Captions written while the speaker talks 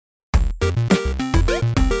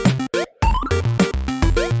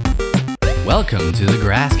Welcome to the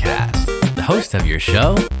Grasscast, the host of your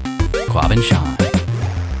show, Quab and Sean.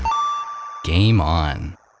 Game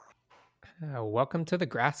on. Welcome to the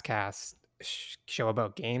Grasscast, show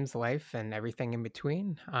about games, life, and everything in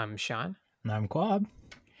between. I'm Sean. And I'm Quab.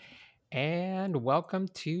 And welcome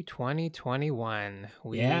to 2021.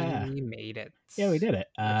 We made it. Yeah, we did it.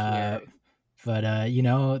 But you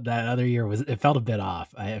know, that other year it felt a bit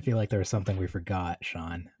off. I feel like there was something we forgot,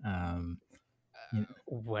 Sean.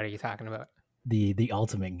 What are you talking about? The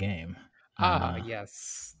ultimate game.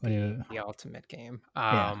 Yes. The ultimate game.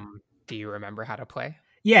 Yeah. Do you remember how to play?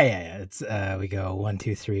 Yeah. It's we go 1,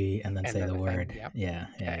 2, 3, and then say the word. Yep.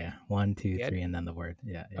 Yeah. 1, 2, 3, and then the word.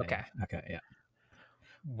 Yeah. Okay. Yeah.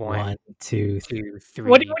 1, 2, 3.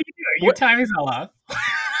 What are you doing? Your timing's all off.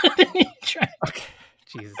 Okay.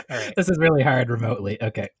 Jesus. All right. This is really hard remotely.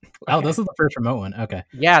 Okay. Oh, this is the first remote one. Okay.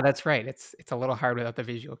 Yeah, that's right. It's a little hard without the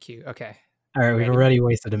visual cue. Okay. All right, we've already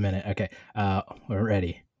wasted a minute. Okay. We're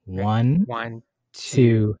ready. 1,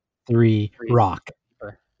 2, 3, rock.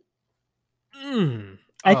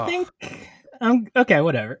 I think okay,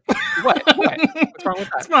 whatever. What? What's wrong with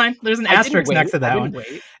that? It's fine. There's an asterisk next to that one.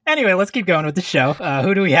 Anyway, let's keep going with the show.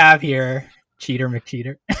 Who do we have here? Cheater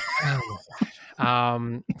McCheater.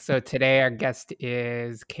 So today our guest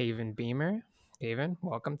is Kayven Beamer. Kayven,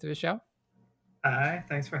 welcome to the show. Hi,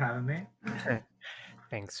 thanks for having me.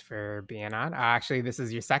 Thanks for being on. Actually, this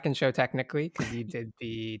is your second show technically because you did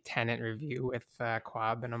the Tenant review with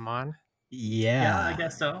Quab and Amon. Yeah, I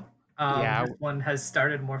guess so. Yeah, this one has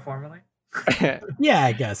started more formally. Yeah,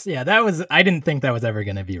 I guess. Yeah, I didn't think that was ever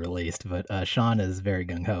going to be released, but Sean is very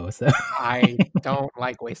gung ho. So I don't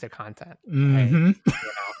like wasted content. Mm-hmm.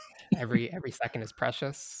 Every second is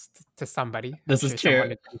precious to somebody. This is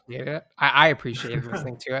true. I appreciated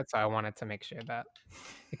listening to it, so I wanted to make sure that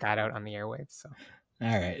it got out on the airwaves. So,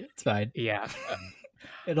 all right, it's fine. Yeah,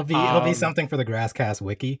 it'll be something for the Grasscast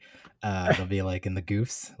wiki. It'll be like in the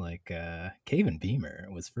goofs, like Kayven Beamer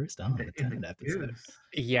was first on the 10th episode.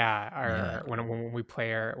 Yeah,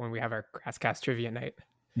 when we have our Grasscast trivia night.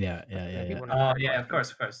 Yeah. Oh yeah, of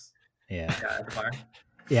course. Yeah. At the bar.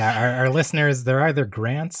 Yeah, our listeners, they're either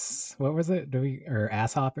Grants, what was it? Or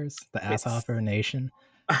Asshoppers? The Asshopper Nation.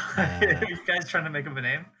 Are you guys trying to make up a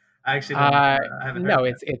name? I actually don't I haven't no,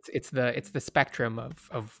 it's the spectrum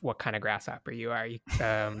of what kind of grasshopper you are.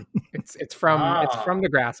 It's from the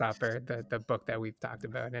Grasshopper, the book that we've talked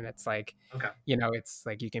about, and it's like it's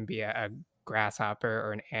like you can be a grasshopper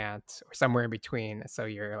or an ant or somewhere in between. So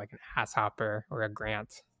you're like an asshopper or a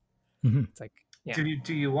grant. Mm-hmm. It's like. Yeah.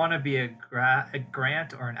 Do you want to be a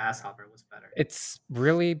grant or an asshopper? What's better? It's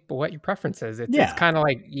really what your preference is. It's kind of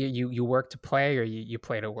like you work to play or you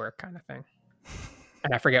play to work kind of thing.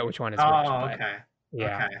 And I forget which one is which. Oh, okay.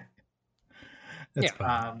 Yeah. Okay. That's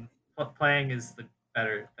fine. Playing is the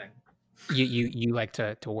better thing. You like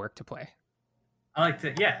to work to play. I like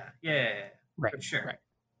to yeah. Right. For sure.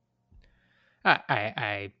 Right.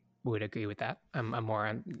 I would agree with that. I'm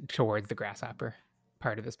more towards the grasshopper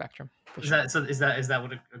part of the spectrum. Is that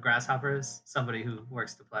what a grasshopper is? Somebody who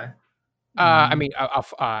works to play? I mean,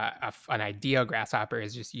 an ideal grasshopper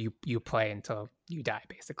is just you play until you die,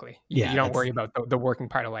 basically. You don't worry about the working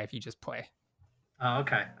part of life. You just play. Oh,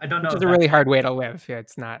 okay. I don't know. It's a really hard way to live. Yeah,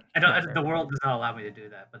 it's not. The world does not allow me to do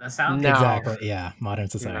that, but that sounds exactly. Yeah, modern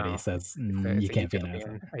society says you can't be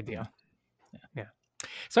an ideal. Yeah.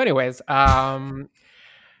 So, anyways,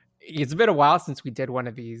 it's been a while since we did one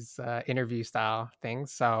of these interview style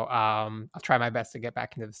things, so I'll try my best to get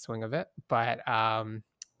back into the swing of it. But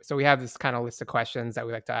so we have this kind of list of questions that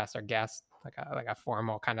we like to ask our guests, like a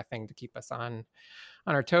formal kind of thing to keep us on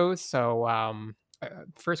our toes. So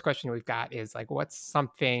first question we've got is like, what's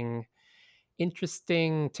something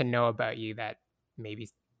interesting to know about you that maybe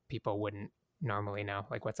people wouldn't normally know?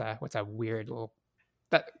 Like, what's a weird little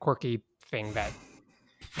quirky thing that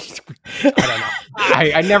I don't know.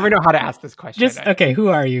 I never know how to ask this question. Okay, who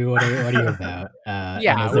are you? What are you about?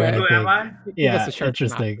 Who am I? Yeah,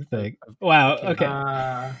 interesting thing. Wow. Okay.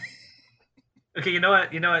 Okay. You know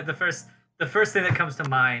what? The first thing that comes to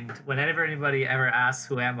mind whenever anybody ever asks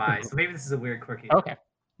who am I, so maybe this is a weird quirky. Okay.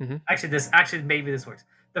 Mm-hmm. Actually, maybe this works.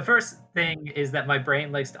 The first thing is that my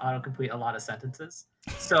brain likes to autocomplete a lot of sentences.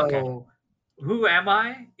 So, who am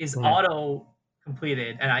I is auto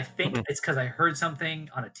completed, and I think it's because I heard something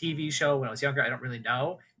on a TV show when I was younger. I don't really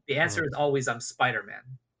know. The answer is always I'm Spider-Man.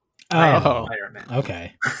 Oh, Spider-Man.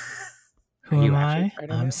 Okay. Who am I?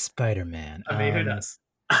 I'm Spider-Man. I mean, who does?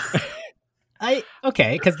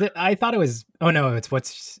 Okay, because I thought it was. Oh no,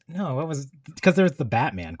 what was? Because there's the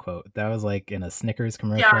Batman quote that was like in a Snickers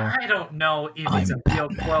commercial. Yeah, I don't know if it's a real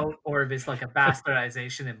quote or if it's like a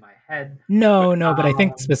bastardization in my head. No, but I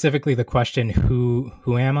think specifically the question, who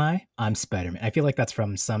am I? I'm Spider-Man. I feel like that's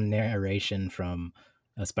from some narration from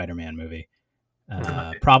a Spider-Man movie.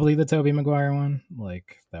 Probably the Tobey Maguire one.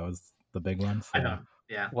 Like that was the big one. So. I don't.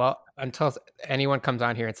 Yeah. Well, until anyone comes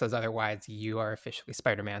on here and says otherwise, you are officially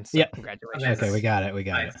Spider-Man. So congratulations. Okay, we got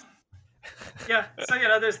it. Yeah. So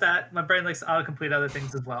there's that. My brain likes to autocomplete other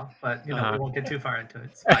things as well, but we won't get too far into it.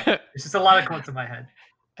 It's fine. It's just a lot of quotes in my head,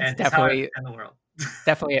 and it's how I understand the world.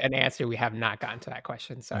 Definitely an answer. We have not gotten to that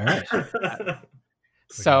question. So, all right.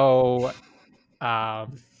 So,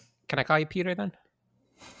 can I call you Peter then?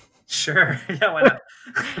 Sure. Yeah, why not?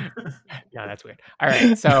 No, that's weird. All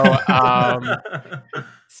right. So,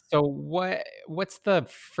 so what's the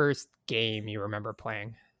first game you remember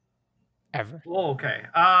playing ever? Oh, okay.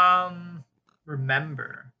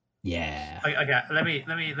 Remember. Yeah. Okay. Let me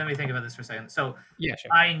think about this for a second. So yeah,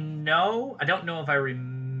 sure. I don't know if I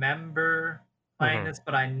remember playing this,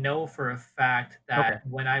 but I know for a fact that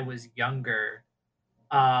when I was younger,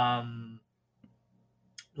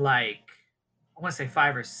 like I want to say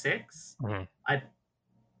 5 or 6,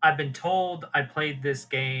 I've been told I played this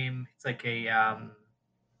game. It's like it's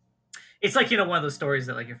like one of those stories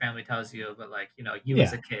that like your family tells you, but like you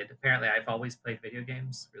as a kid. Apparently, I've always played video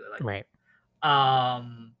games. Really like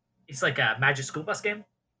it's like a Magic School Bus game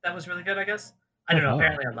that was really good. I guess I don't know.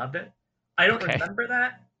 Apparently, I loved it. I don't remember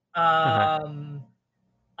that.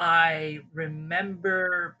 I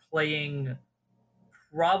remember playing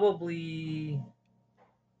probably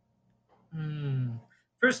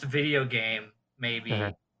first video game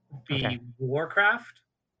maybe be Warcraft.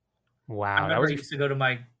 Wow, I remember I used to go to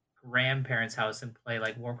my grandparents' house and play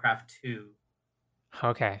like Warcraft 2.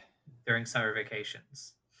 Okay. During summer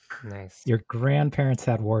vacations. Nice. Your grandparents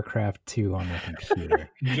had Warcraft 2 on their computer.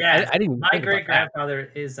 Yeah, I didn't. My great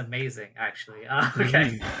grandfather is amazing, actually.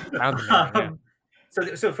 Okay.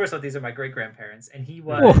 So first of all, these are my great grandparents, and he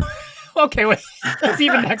was. Okay, wait. It's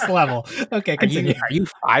even next level. Okay, continue. Are you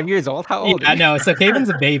 5 years old? How old? I know. So Kayven's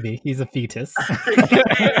a baby. He's a fetus.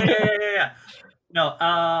 Yeah. No.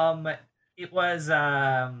 It was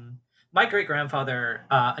my great grandfather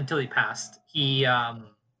until he passed. He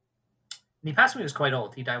passed when he was quite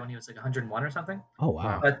old. He died when he was like 101 or something. Oh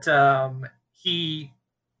wow! But he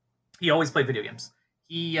always played video games.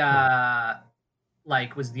 He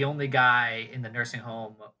like was the only guy in the nursing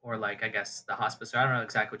home or like I guess the hospice, or I don't know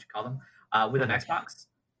exactly what you call them, with an Xbox.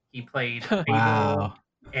 He played Fable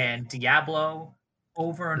and Diablo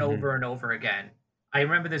over and over and over again. I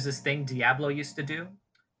remember there's this thing Diablo used to do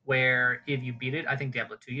where if you beat it, I think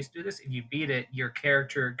Diablo 2 used to do this. If you beat it, your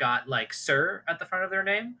character got like Sir at the front of their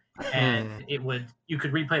name, and you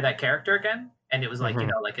could replay that character again, and it was like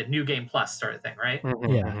like a new game plus sort of thing, right?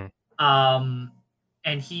 Yeah.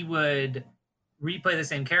 And he would replay the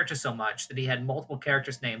same character so much that he had multiple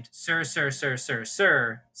characters named Sir,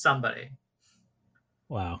 somebody.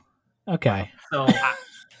 Wow. Okay. So.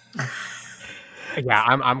 Yeah,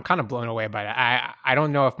 I'm kind of blown away by that. I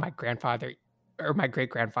don't know if my grandfather or my great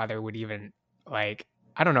grandfather would even like.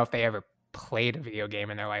 I don't know if they ever played a video game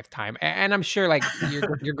in their lifetime, and I'm sure like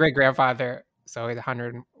your great grandfather. So he's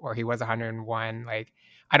 100 or he was 101. Like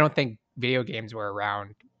I don't think video games were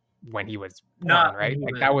around when he was born, right?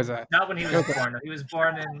 Like that was not when he was born. He was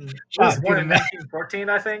born in 1914,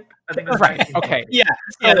 I think. It was right. Okay. Yeah.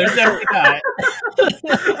 Yeah. There's definitely that.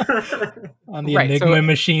 On the Enigma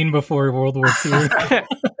machine before World War II.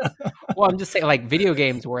 Well, I'm just saying, like, video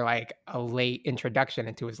games were like a late introduction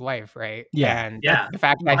into his life, right? Yeah. And the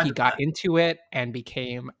fact that he got into it and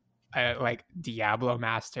became like Diablo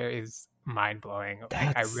master is mind blowing.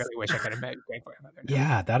 Like, I really wish I could have met great grandmother.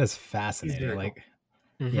 Yeah, that is fascinating. Like,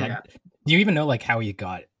 yeah. Do you even know like how he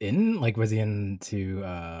got in? Like, was he into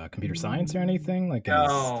computer science or anything? Like in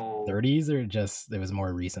his 30s, or just it was a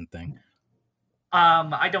more recent thing?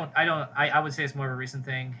 I would say it's more of a recent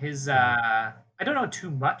thing. His I don't know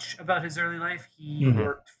too much about his early life. He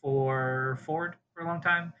worked for Ford for a long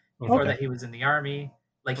time. Before that, he was in the army.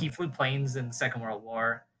 Like he flew planes in the Second World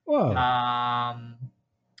War. Whoa.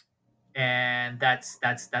 And that's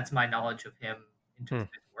my knowledge of him in terms of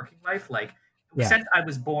his working life. Like since I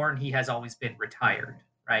was born, he has always been retired,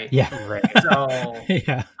 right? Yeah. Right. So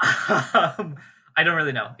I don't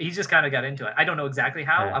really know. He just kind of got into it. I don't know exactly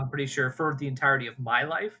how. I'm pretty sure for the entirety of my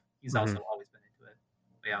life, he's also always been into it.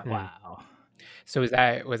 But yeah. Wow. So was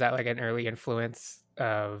that like an early influence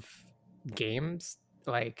of games?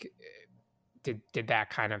 Like, did that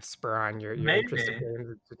kind of spur on your interest in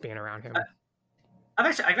games, just being around him? I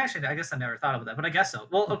guess I never thought about that, but I guess so.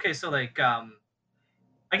 Well, okay, so like, I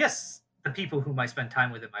guess the people whom I spend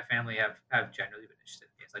time with in my family have generally been interested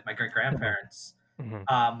in games. Like my great grandparents,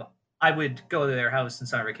 I would go to their house in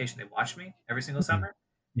summer vacation. They watch me every single summer,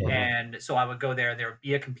 and so I would go there. There would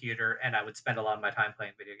be a computer, and I would spend a lot of my time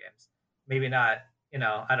playing video games. Maybe not,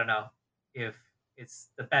 I don't know if it's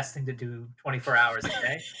the best thing to do 24 hours a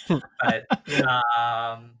day, but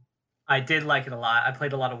I did like it a lot. I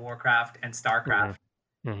played a lot of Warcraft and StarCraft.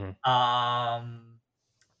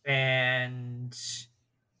 And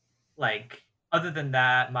like other than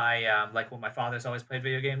that, my like when my father's always played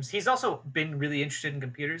video games, he's also been really interested in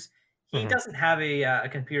computers. He doesn't have a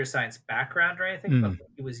computer science background or anything, but when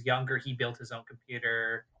he was younger, he built his own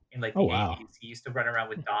computer in like the 80s. He used to run around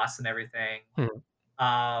with DOS and everything.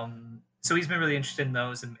 So he's been really interested in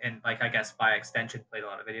those, and like I guess by extension played a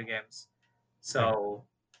lot of video games. So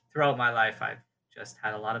throughout my life, I've just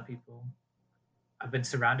had a lot of people. I've been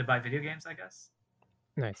surrounded by video games, I guess.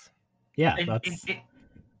 Nice. Yeah,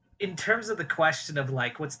 in terms of the question of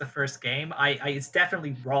like what's the first game, I it's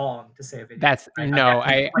definitely wrong to say a video That's game. no,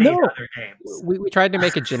 I played other games. We tried to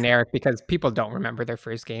make it generic because people don't remember their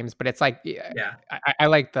first games, but it's like I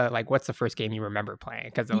like the like what's the first game you remember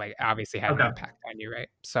playing because it like obviously had an impact on you, right?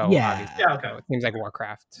 So it seems like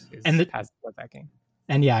Warcraft has that game.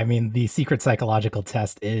 And yeah, I mean, the secret psychological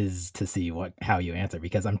test is to see how you answer,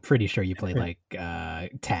 because I'm pretty sure you played like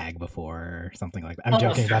tag before or something like that. I'm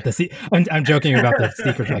joking about I'm joking about the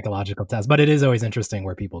secret psychological test, but it is always interesting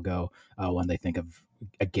where people go when they think of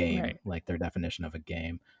a game, like their definition of a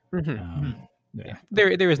game. There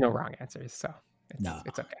is no wrong answers, so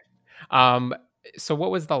it's okay. So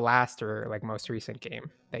what was the last or like most recent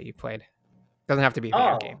game that you played? Doesn't have to be a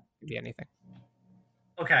video game; it could be anything.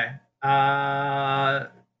 Okay. Cyberpunk,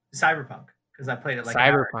 because I played it like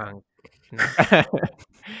Cyberpunk.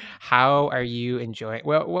 How are you enjoying?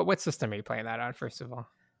 Well, what system are you playing that on? First of all.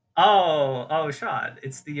 Oh, Sean!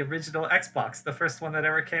 It's the original Xbox, the first one that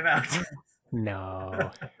ever came out. No.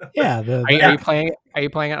 Yeah. Are you playing? Are you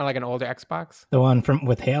playing it on like an older Xbox? The one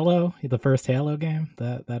with Halo, the first Halo game.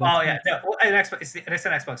 That. Oh Xbox? Yeah, no, an Xbox. It's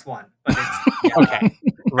an Xbox One, but it's okay.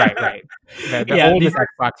 Right. The oldest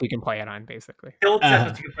Xbox you can play it on, basically. The oldest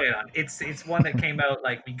Xbox you can play it on. It's one that came out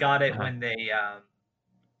like we got it when they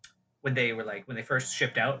first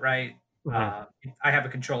shipped out, right? I have a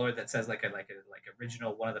controller that says like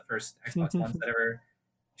original, one of the first Xbox Ones that ever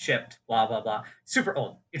shipped. Blah blah blah. Super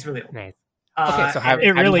old. It's really old. Nice. Okay, so have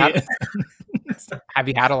you had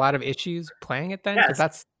a lot of issues playing it then? Because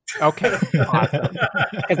that's okay. Awesome.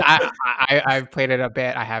 Because I've played it a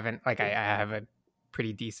bit. I haven't I have a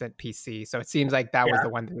pretty decent PC, so it seems like that was the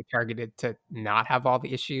one that we targeted to not have all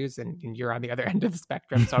the issues, and you're on the other end of the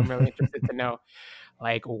spectrum. So I'm really interested to know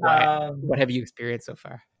like what have you experienced so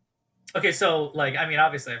far? Okay, so like I mean,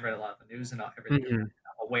 obviously I've read a lot of the news and everything. I'm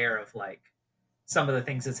aware of like some of the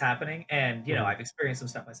things that's happening, and I've experienced some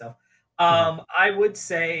stuff myself. I would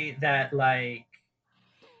say that like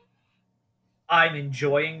I'm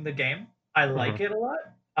enjoying the game. I like it a lot.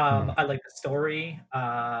 I like the story.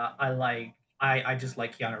 I just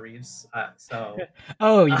like Keanu Reeves. So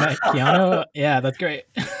you met Keanu? Yeah, that's great.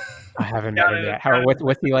 I haven't met him yet.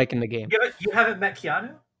 What's he like in the game? You haven't met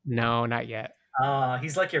Keanu? No, not yet.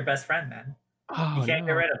 He's like your best friend, man. You can't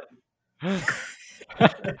get rid of him.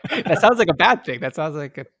 That sounds like a bad thing. That sounds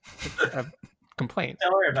like a complaint.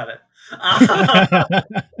 Don't worry about it.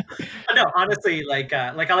 No, honestly, like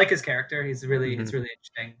I like his character. He's really it's really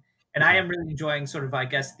interesting, and I am really enjoying sort of I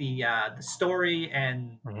guess the story,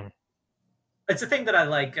 and it's a thing that I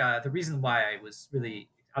like. The reason why I was really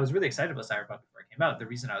excited about Cyberpunk before it came out. The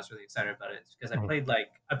reason I was really excited about it is because I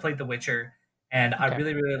played The Witcher, and I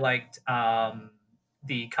really liked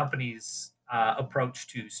the company's approach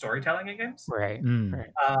to storytelling in games. Right.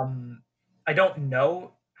 I don't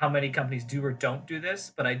know how many companies do or don't do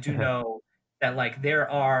this, but I do know that like there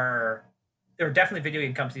are definitely video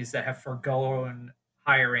game companies that have forgone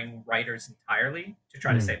hiring writers entirely to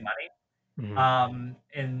try to save money.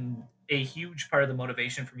 And a huge part of the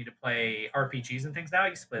motivation for me to play RPGs and things now, I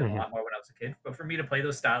used to play them a lot more when I was a kid, but for me to play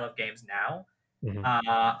those style of games now,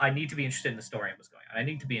 I need to be interested in the story and what's going on. I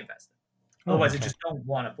need to be invested. Otherwise, I just don't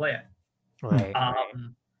want to play it. Right.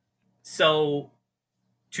 So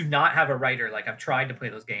to not have a writer, like I've tried to play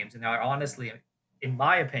those games, and they're honestly, in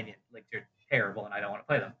my opinion, like they're terrible, and I don't want to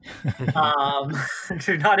play them.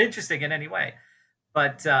 They're not interesting in any way.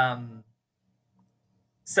 But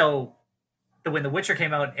so when The Witcher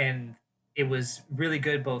came out, and it was really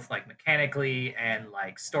good, both like mechanically and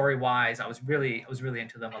like story wise, I was really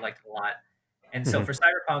into them. I liked it a lot. And so for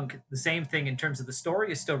Cyberpunk, the same thing in terms of the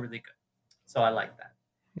story is still really good. So I like that.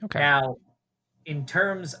 Okay. Now, in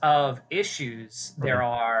terms of issues, there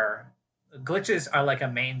are glitches are like a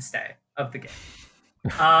mainstay of the game.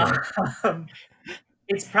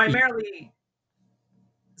 It's primarily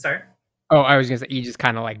sorry. Oh, I was gonna say you just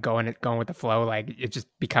kind of like going with the flow, like it just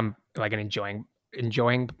become like an enjoying.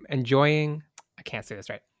 I can't say this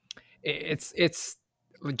right. It's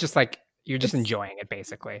just like you're just It's enjoying it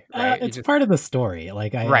basically, right? You it's just part of the story.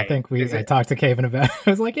 Like I right. think Is I it talked to Kayven about it. I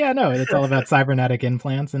was like, yeah, no, it's all about cybernetic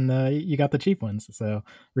implants, and you got the cheap ones. So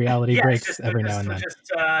reality Yeah, it's breaks just every now and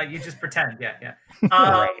then. you just pretend. Yeah, yeah.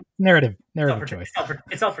 Yeah, right? narrative It's choice.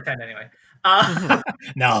 it's all pretend anyway. Mhm.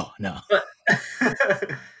 No. But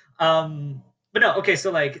but no, okay,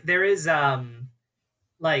 so like there is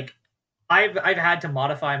like I've had to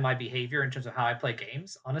modify my behavior in terms of how I play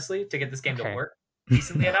games, honestly, to get this game to Okay. work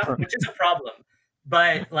decently enough, which is a problem.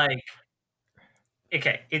 But like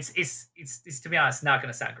okay, it's to be honest not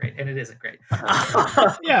going to sound great, and it isn't great.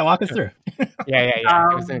 Yeah, walk us through. Yeah.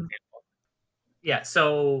 Give us an um, yeah,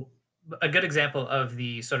 so a good example of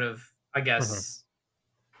the sort of I example. guess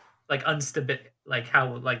like unstable, like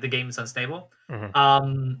how like the game is unstable.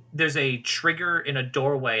 Mhm. There's a trigger in a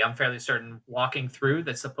doorway. I'm fairly certain walking through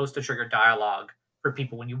that's supposed to trigger dialogue for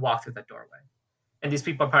people when you walk through that doorway. And these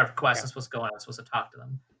people are part of a quest. Okay. I'm supposed to go and I'm supposed to talk to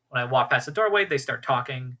them. When I walk past the doorway, they start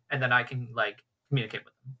talking, and then I can like communicate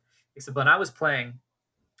with them. Except when I was playing,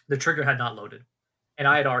 the trigger had not loaded, and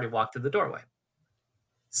I had already walked through the doorway. Right.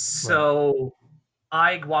 So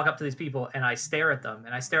I walk up to these people and I stare at them,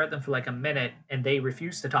 and I stare at them for like a minute, and they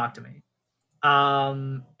refuse to talk to me.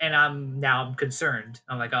 And I'm concerned.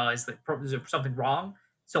 I'm like, oh, is there something wrong?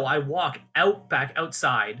 So I walk back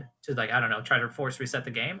outside to like I don't know, try to force reset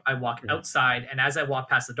the game. I walk Mhm. outside, and as I walk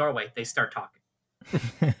past the doorway, they start talking.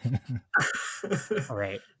 All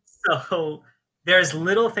right. So there's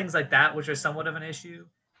little things like that which are somewhat of an issue.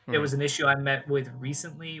 There Mhm. was an issue I met with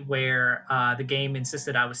recently where the game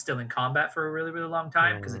insisted I was still in combat for a really, really long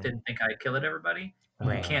time because it Mm. didn't think I killed everybody. And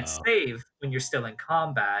you Right. can't Oh. save when you're still in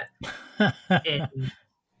combat. And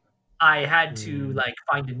I had to Mm. like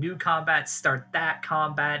find a new combat, start that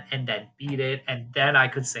combat, and then beat it, and then I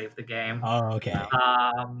could save the game. Oh, okay.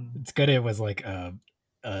 Um, It's good it was like a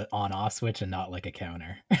on-off switch and not like a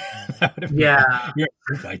counter. That would have been yeah, bad. You're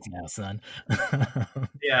in fights now, son.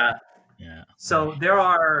 yeah. Yeah. So there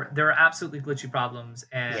are absolutely glitchy problems,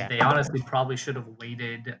 and Yeah. they honestly probably should have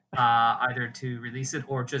waited either to release it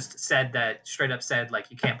or just said that straight up said like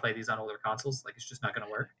you can't play these on older consoles, like it's just not going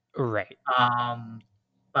to work. Right.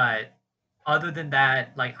 But other than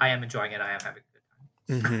that, like I am enjoying it. I am having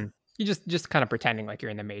a good time. Mm-hmm. You just kind of pretending like you're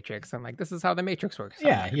in the Matrix and like this is how the Matrix works.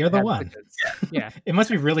 Yeah, Sometimes you're it the has one. glitches. Yeah. It must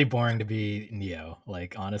be really boring to be Neo,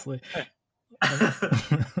 like honestly.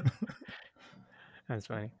 That's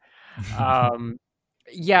funny. Um,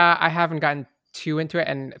 yeah, I haven't gotten too into it,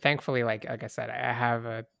 and thankfully, like I said, I have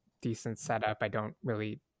a decent setup. I don't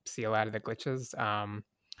really see a lot of the glitches.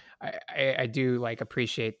 I do like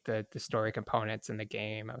appreciate the story components in the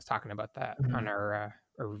game. I was talking about that on Mhm. our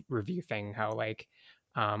review thing. How like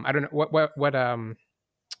I don't know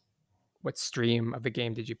what stream of the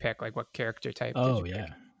game did you pick? Like what character type did Oh you pick?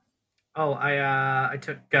 yeah. Oh, I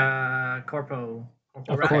took Corpo Of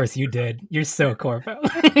Okay. course you did. You're so corpo.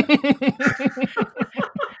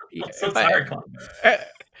 Yeah, I'm so but sorry, Con.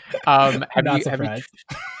 um, I'm have not you surprised.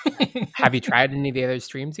 have you tried any of the other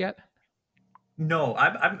streams yet? No,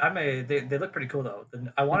 I'm a they look pretty cool though.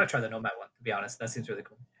 I want to try the Nomad one to be honest. That seems really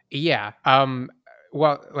cool. Yeah.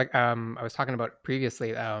 Well, like I was talking about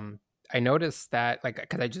previously, I noticed that like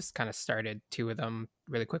because I just kind of started two of them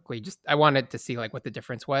really quickly. Just I wanted to see like what the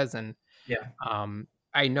difference was, and Yeah.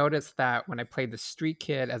 I noticed that when I played the Street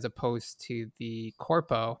Kid as opposed to the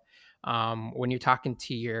Corpo, when you're talking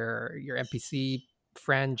to your NPC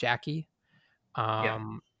friend Jackie, Yeah.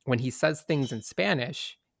 when he says things in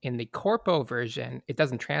Spanish in the Corpo version, it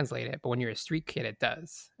doesn't translate it, but when you're a Street Kid, it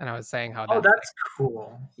does. And I was saying how Oh, that's like, that's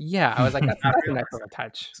cool. yeah, I was like, Not that's a nice realized little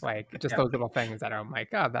touch. Like that. just Yeah. those little things that are like,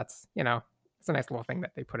 oh, that's it's a nice little thing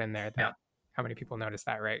that they put in there. Yeah. That how many people notice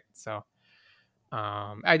that, right? So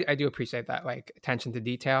I do appreciate that like attention to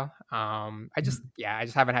detail. I just Mhm. I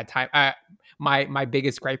just haven't had time. My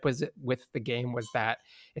biggest gripe was with the game was that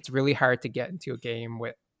it's really hard to get into a game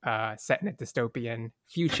with set in a dystopian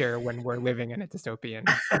future when we're living in a dystopian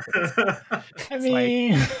physics. I It's like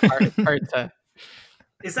mean, it's hard to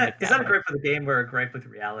Is make that that a work. gripe with the game or a gripe with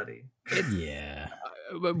reality? It's yeah.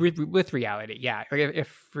 with reality, yeah. Like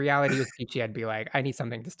if reality was peachy, I'd be like, I need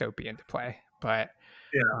something dystopian to play. But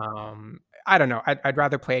Yeah. I don't know. I'd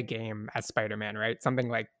rather play a game as Spider-Man, right? Something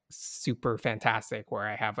like super fantastic where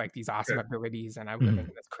I have like these awesome Sure. abilities and I'm living Mhm.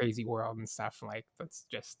 in this crazy world and stuff. Like that's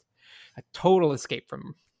just a total escape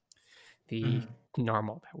from the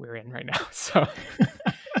normal that we're in right now. So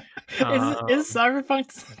is Cyberpunk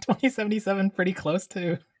 2077 pretty close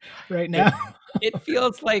to right now? it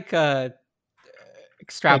feels like a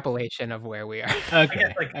extrapolation of where we are. I Okay.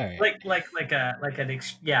 guess All right.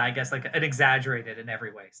 I guess like an exaggerated in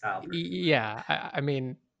every way style. Yeah, I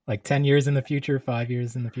mean, Like 10 years in the future, 5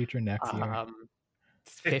 years in the future, next year.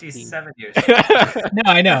 57 years. No,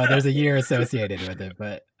 I know there's a year associated with it,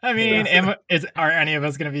 but I mean, are any of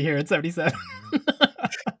us going to be here at 77?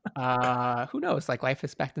 Who knows? Like life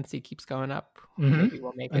expectancy keeps going up. Mhm. Maybe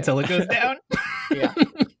we'll make Until it goes down. Yeah.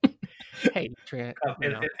 Hey, Trent,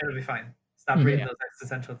 It'll be fine. Stop reading those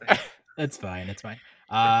existential things. It's fine. It's fine.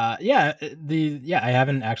 I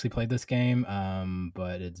haven't actually played this game,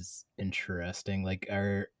 but it's interesting. Like,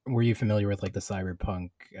 were you familiar with like the cyberpunk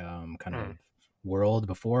kind of world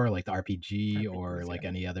before, like the RPG or like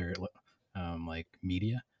any other like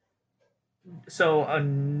media? So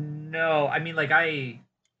no, I mean like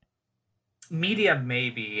media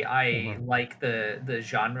maybe. I like the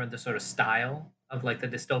genre, the sort of style of like the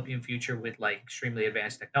dystopian future with like extremely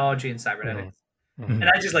advanced technology and cybernetics. And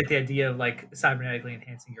I just like the idea of like cybernetically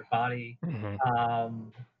enhancing your body.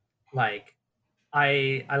 Like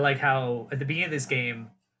I like how at the beginning of this game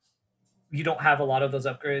you don't have a lot of those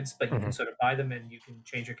upgrades, but you can sort of buy them and you can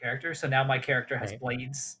change your character. So now my character has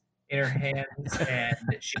blades in her hands and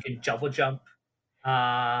she can double jump.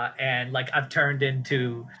 And like I've turned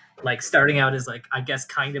into like starting out as like I guess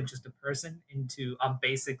kind of just a person into I'm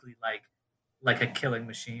basically like a killing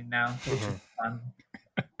machine now, which is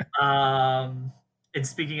fun. And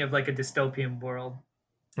speaking of like a dystopian world,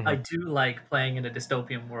 I do like playing in a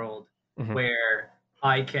dystopian world where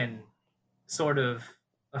I can sort of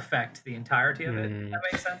affect the entirety of it. If that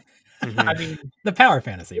makes sense. I mean, the power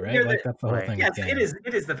fantasy, right? Like that's the whole thing. Yes, it is.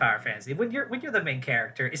 It is the power fantasy. When you're the main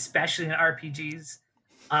character, especially in RPGs,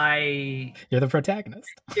 you're the protagonist.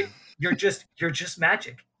 You're just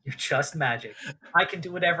magic. You're just magic. I can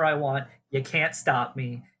do whatever I want. You can't stop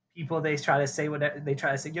me. People they try to say whatever they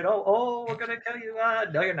try to say. You know, oh, we're gonna kill you.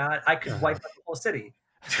 No, you're not. I could wipe out the whole city.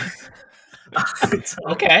 So,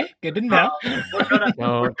 okay, good to know. We're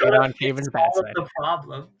gonna Kayven's fix all of the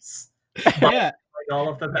problems. Yeah, like all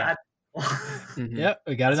of the bad. Yep,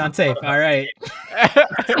 we got it on tape. All right.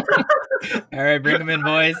 All right, bring them in,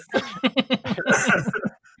 boys.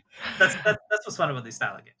 That's what's fun about these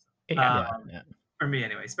style of games. Yeah. For me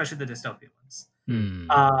anyway, especially the dystopian ones.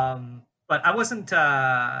 Mm. But I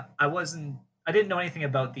didn't know anything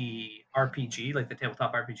about the RPG, like the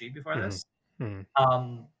tabletop RPG before this.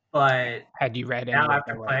 But had you read any now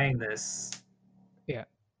after playing this? Yeah.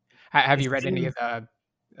 Have you read any of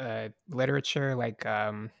the literature, like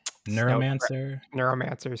Neuromancer,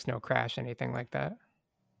 Snow Crash, anything like that?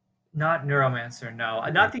 Not Neuromancer, no.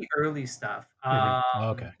 Not the early stuff.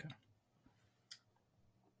 Okay.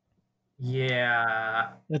 Yeah.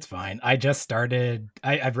 That's fine. I just started.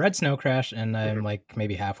 I've read Snow Crash, and I'm like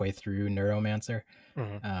maybe halfway through Neuromancer.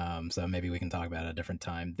 So maybe we can talk about it at a different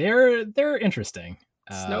time. They're interesting.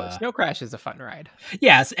 Snow Crash is a fun ride.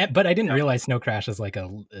 Yes, but I didn't realize Snow Crash is like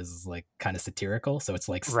kind of satirical. So it's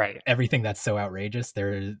like everything that's so outrageous.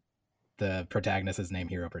 The protagonist is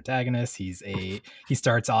named Hero Protagonist. He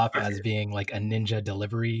starts off as being like a ninja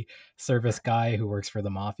delivery service guy who works for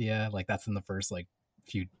the mafia. Like that's in the first like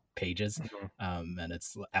few pages, and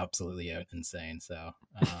it's absolutely insane. So,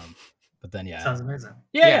 but then sounds amazing.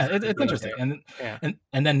 Yeah, it's interesting.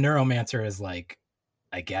 And then Neuromancer is like,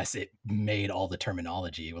 I guess it made all the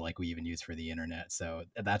terminology like we even use for the internet. So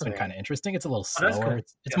that's been kind of interesting. It's a little slower. Cool.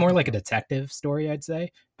 It's more like a detective story, I'd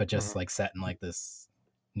say, but just like set in like this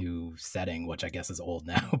new setting, which I guess is old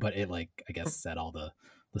now, but it like I guess set all the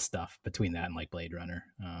stuff between that and like Blade Runner,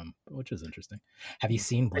 which is interesting. Have you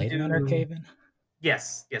seen Blade Runner, Kayven?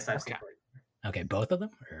 Yes, I've seen Blade Runner. Okay, both of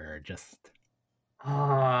them, or just?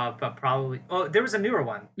 But probably. Oh, there was a newer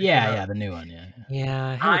one. Yeah, the new one.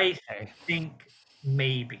 Yeah. I think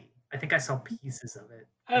maybe. I think I saw pieces of it.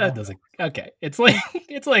 That doesn't. Okay, it's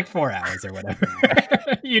like 4 hours or whatever.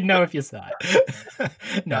 You'd know if you saw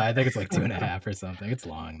it. No, I think it's like 2.5 or something. It's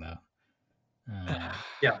long though.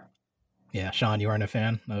 Yeah. Sean, you weren't a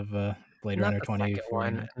fan of Blade Runner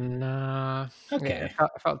 2049? No. Okay. I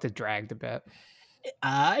felt it dragged a bit.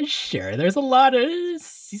 Sure. There's a lot of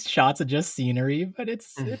shots of just scenery, but it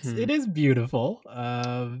is beautiful.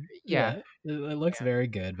 It looks very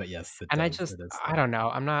good, but yes. I don't know.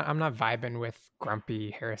 I'm not vibing with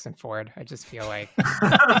grumpy Harrison Ford. I just feel like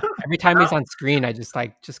every time he's on screen, I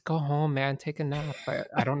just go home, man, take a nap.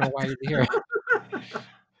 I don't know why you're here.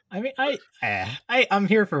 I mean, I'm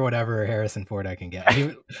here for whatever Harrison Ford I can get.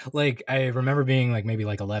 I remember being like maybe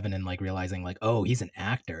like 11 and like realizing like, oh, he's an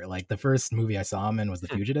actor. Like the first movie I saw him in was The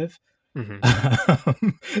Fugitive.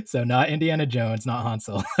 So not Indiana Jones, not Han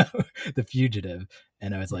Solo, The Fugitive,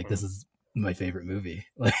 and I was like, this is my favorite movie,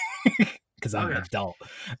 like because I'm an adult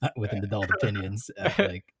with an adult opinions at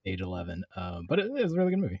like age 11. But it was a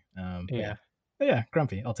really good movie. But yeah,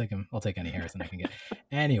 Grumpy. I'll take him. I'll take any Harrison I can get.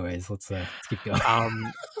 Anyways, let's keep going.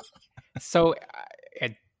 So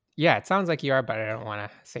it sounds like you are, but I don't want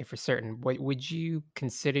to say for certain. Would you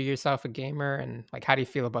consider yourself a gamer, and like how do you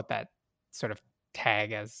feel about that sort of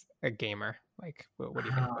tag as a gamer? Like what do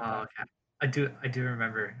you think about that? Okay. I do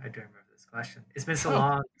remember this question. It's been so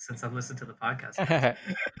long since I've listened to the podcast. So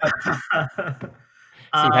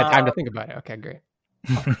you had time to think about it. Okay, great.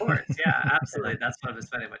 Of course, yeah, absolutely. That's what I've been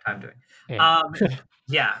spending my time doing.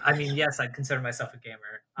 Yeah. I mean, yes, I consider myself a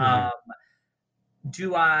gamer. I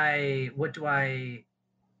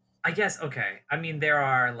guess, okay. I mean, there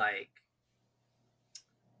are like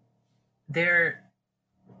there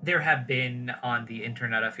have been on the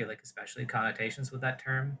internet, I feel like, especially connotations with that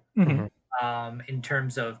term. In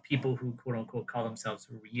terms of people who quote unquote call themselves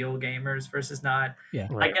real gamers versus not. Yeah.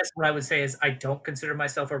 I guess what I would say is I don't consider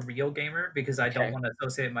myself a real gamer because I don't want to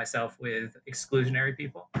associate myself with exclusionary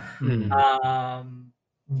people.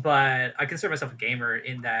 But I consider myself a gamer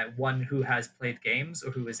in that one who has played games or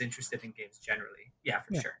who is interested in games generally. Yeah,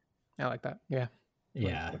 for sure. I like that. Yeah.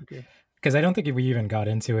 Yeah. Because I don't think we even got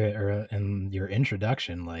into it or in your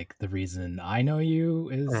introduction. Like the reason I know you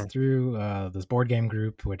is through this board game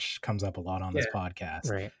group, which comes up a lot on this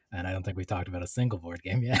podcast. Right. And I don't think we've talked about a single board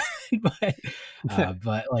game yet.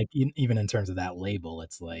 but like even in terms of that label,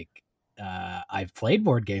 it's like I've played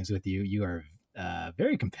board games with you. You are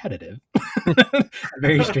very competitive,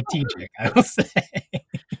 very strategic, I will say.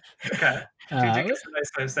 Okay. Strategic is a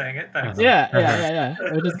nice way of saying it. Thanks. Yeah,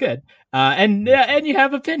 which is good. And you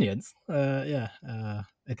have opinions. I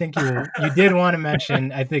think you did want to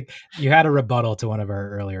mention. I think you had a rebuttal to one of our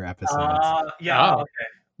earlier episodes. Okay.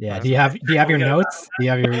 Yeah. Do you have your notes? Do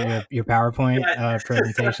you have your PowerPoint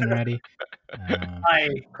presentation ready?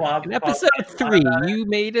 In episode 3, you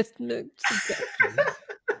made a suggestion.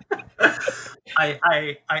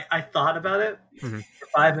 I thought about it for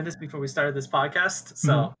 5 minutes before we started this podcast,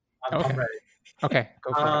 so I'm ready. Okay,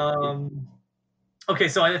 go for it. Okay,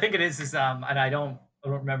 so I think it is and I don't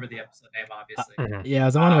remember the episode name, obviously. Yeah, it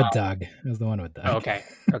was the one with Doug. It was the one with Doug. Okay.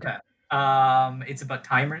 It's about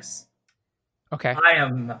timers. Okay. I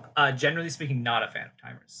am generally speaking not a fan of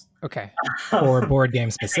timers. Okay. Or board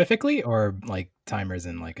games specifically, or like timers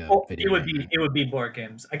in like a video game? It would be board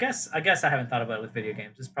games. I guess I haven't thought about it with video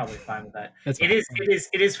games. It's probably fine with that. It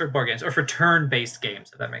is for board games or for turn-based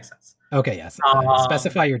games, if that makes sense. Okay, yes.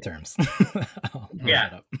 Specify your terms.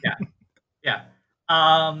 Yeah.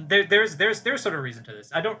 There's sort of a reason to this.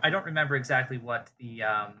 I don't remember exactly what the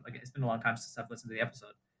it's been a long time since I've listened to the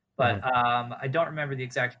episode. But I don't remember the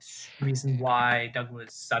exact reason why Doug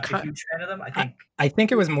was such a huge fan of them. I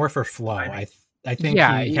think it was more for flow. I think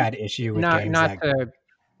he had issue with games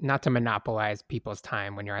not to monopolize people's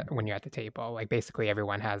time when you're at the table. Like basically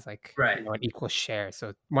everyone has like an equal share.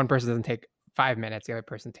 So one person doesn't take 5 minutes, the other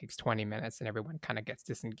person takes 20 minutes, and everyone kind of gets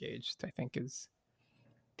disengaged. I think is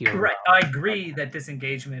the correct. I agree that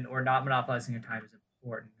disengagement or not monopolizing your time is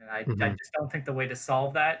important, and I just don't think the way to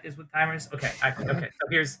solve that is with timers. Okay. So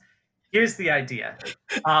here's the idea.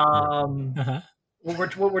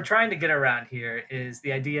 What we're trying to get around here is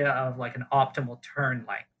the idea of like an optimal turn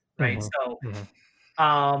length, right? So,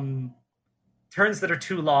 turns that are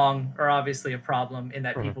too long are obviously a problem in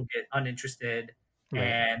that people get uninterested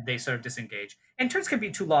and they sort of disengage. And turns can be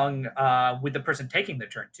too long with the person taking the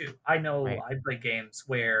turn too. I know I play games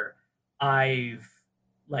where I've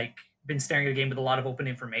like been staring at a game with a lot of open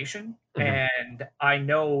information, and I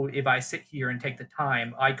know if I sit here and take the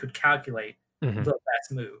time, I could calculate the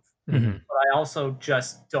best move. But I also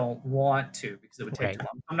just don't want to because it would take too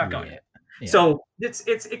long. I'm not going to. Yeah. So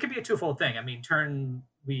it could be a twofold thing. I mean,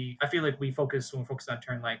 I feel like when we focus on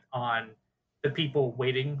turn length on the people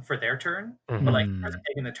waiting for their turn, but like the person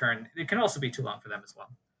taking the turn, it can also be too long for them as well.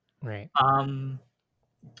 Right.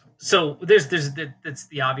 So there's that's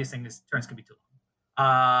the obvious thing is turns can be too long.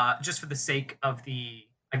 Just for the sake of the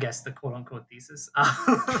quote unquote thesis,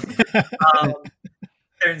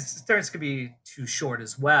 turns could be too short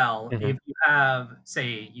as well. If you have,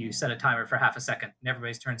 say, you set a timer for half a second, and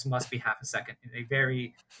everybody's turns must be half a second in a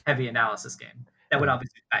very heavy analysis game, that would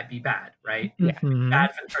obviously be bad, right? Yeah,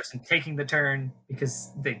 bad for the person taking the turn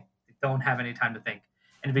because they don't have any time to think,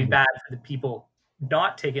 and it'd be bad for the people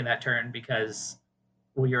not taking that turn because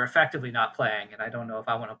well, you're effectively not playing, and I don't know if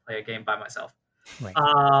I want to play a game by myself. Right.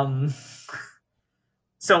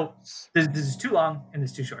 So there's too long and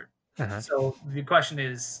there's too short. So the question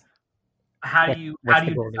is, how do you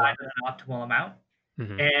decide on an optimal amount?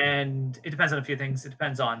 And it depends on a few things. It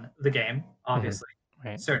depends on the game, obviously.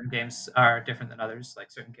 Right. Certain games are different than others. Like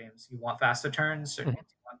certain games you want faster turns, certain games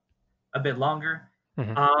you want a bit longer.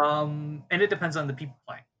 And it depends on the people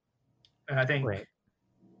playing. And I think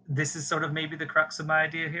this is sort of maybe the crux of my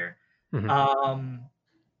idea here.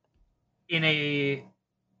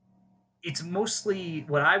 It's mostly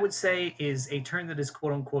what I would say is a turn that is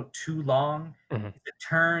quote unquote too long. It's a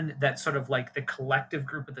turn that sort of like the collective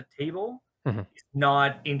group at the table is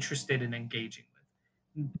not interested in engaging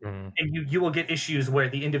with. And you will get issues where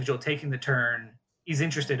the individual taking the turn is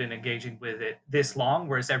interested in engaging with it this long,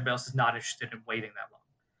 whereas everybody else is not interested in waiting that long.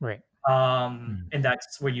 Right. And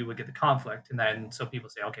that's where you would get the conflict. And then so people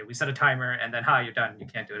say, okay, we set a timer, and then you're done. You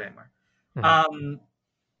can't do it anymore.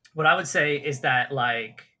 What I would say is that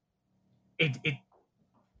like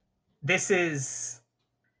this is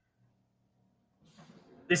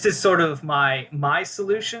sort of my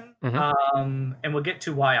solution, and we'll get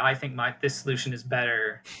to why I think this solution is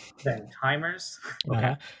better than timers.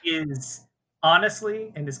 Is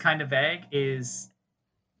honestly, and is kind of vague, is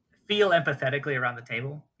feel empathetically around the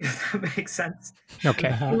table, if that makes sense. Okay.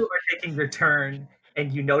 If you are taking your turn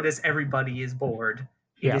and you notice everybody is bored,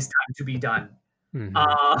 it is time to be done.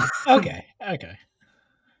 Okay.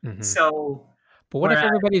 So, but what if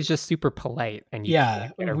everybody's just super polite and you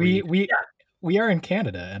we are in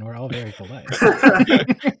Canada and we're all very polite.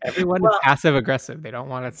 Everyone is passive aggressive. They don't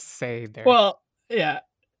want to say their. Well, yeah,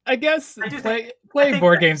 I guess playing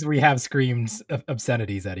board games, we have screams of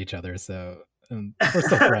obscenities at each other, so we're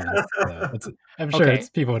still friends. So I'm sure it's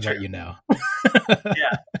people would let you know.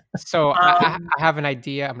 So I have an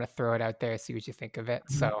idea. I'm going to throw it out there, see what you think of it.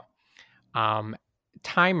 So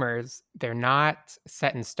timers, they're not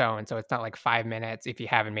set in stone. So it's not like 5 minutes. If you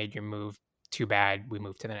haven't made your move, too bad, we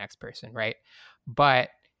move to the next person, right? But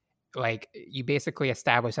like you basically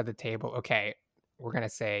establish at the table, okay, we're going to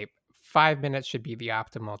say 5 minutes should be the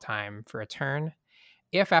optimal time for a turn.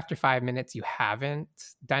 If after 5 minutes you haven't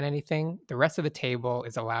done anything, the rest of the table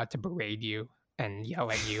is allowed to berate you and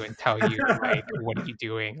yell at you and tell you, like, what are you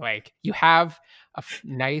doing? Like, you have a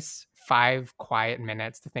nice 5 quiet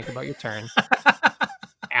minutes to think about your turn.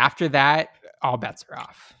 After that, all bets are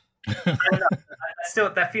off. I don't know.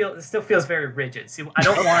 It still feels very rigid. See, I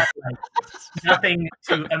don't want like nothing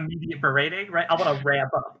to immediate berating, right? I want to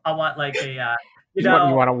ramp up. I want like a you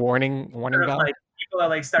want a warning bell. Like people are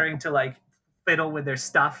like starting to like fiddle with their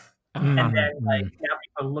stuff, and then like now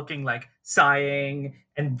people are looking like sighing,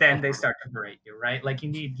 and then they start to berate you, right? Like you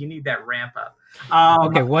need that ramp up.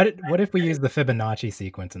 Okay, what if we use the Fibonacci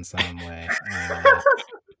sequence in some way?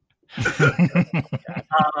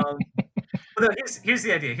 No, here's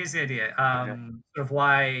the idea. Sort of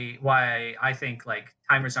why I think like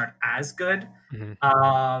timers aren't as good.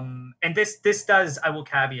 And this does, I will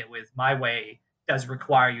caveat with, my way does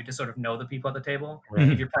require you to sort of know the people at the table.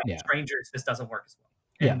 If you're playing strangers, this doesn't work as well.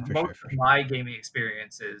 And most of my gaming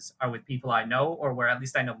experiences are with people I know, or where at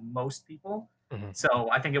least I know most people. So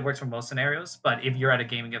I think it works for most scenarios. But if you're at a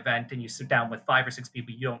gaming event and you sit down with 5 or 6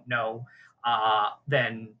 people you don't know,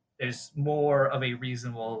 then there's more of a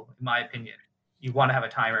reasonable, in my opinion, you want to have a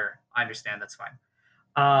timer. I understand, that's fine.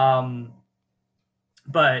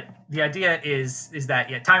 But the idea is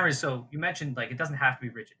that timers. So you mentioned like it doesn't have to be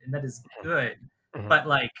rigid, and that is good. But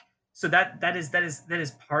like, so that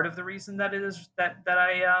is part of the reason that it is that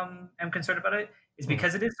I am concerned about it, is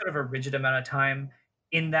because it is sort of a rigid amount of time,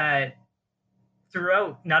 in that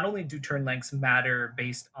throughout, not only do turn lengths matter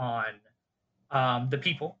based on the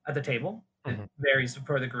people at the table. It varies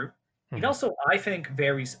per the group. It also, I think,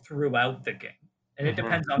 varies throughout the game, and it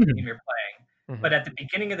depends on the game you're playing. But at the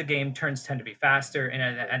beginning of the game, turns tend to be faster,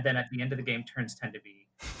 and then at the end of the game, turns tend to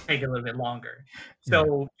take a little bit longer. So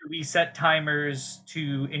do we set timers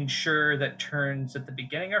to ensure that turns at the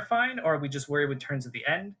beginning are fine, or are we just worried with turns at the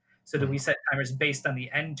end? So do we set timers based on the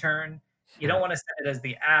end turn? You don't want to set it as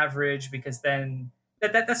the average, because then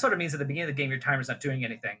that sort of means at the beginning of the game, your timer's not doing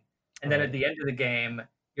anything. And then at the end of the game,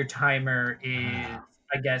 your timer is,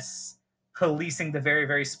 I guess, policing the very,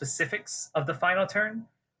 very specifics of the final turn.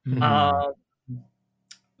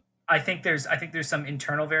 I think there's some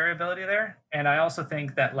internal variability there, and I also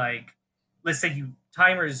think that, like, let's say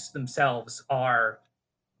timers themselves are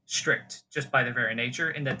strict just by their very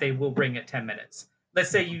nature, in that they will ring at 10 minutes. Let's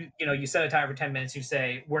say you set a timer for 10 minutes. You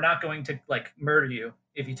say, we're not going to like murder you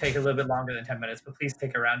if you take a little bit longer than 10 minutes, but please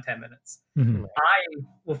take around 10 minutes. I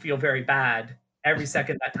will feel very bad every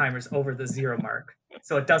second that timer's over the 0 mark,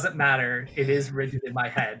 so it doesn't matter. It is rigid in my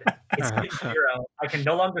head. It's hit 0. I can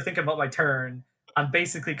no longer think about my turn. I'm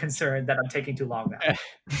basically concerned that I'm taking too long now. I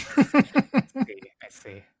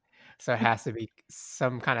see. So it has to be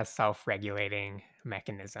some kind of self-regulating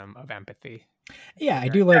mechanism of empathy. Yeah, I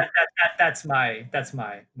do like. That's my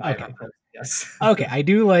Okay. approach. Yes. Okay, I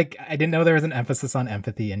do like. I didn't know there was an emphasis on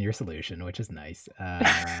empathy in your solution, which is nice.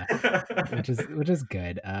 Which is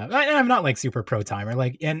good. I'm not like super pro timer.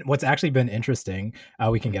 Like, and what's actually been interesting,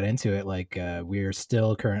 we can get into it. Like, we're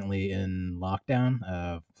still currently in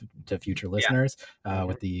lockdown. To future listeners,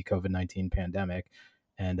 with the COVID-19 pandemic,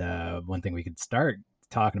 and one thing we could start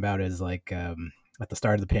talking about is like. At the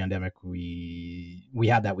start of the pandemic, we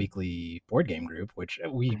had that weekly board game group, which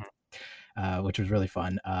was really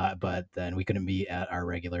fun. But then we couldn't be at our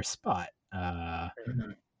regular spot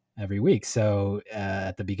every week. So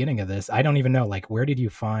at the beginning of this, I don't even know, like, where did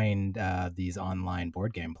you find these online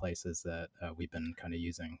board game places that we've been kind of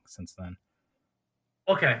using since then?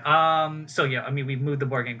 Okay. So yeah, I mean, we've moved the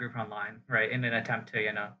board game group online, right, in an attempt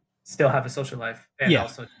to, still have a social life and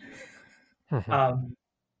also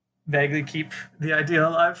vaguely keep the idea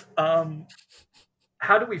alive.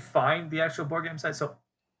 How do we find the actual board game site? So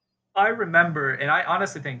I remember, and I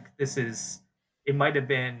honestly think it might have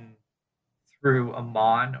been through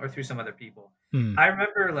Amon or through some other people. I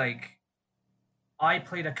remember, like, I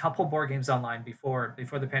played a couple board games online before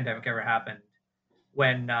the pandemic ever happened.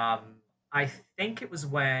 When I think it was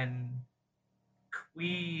when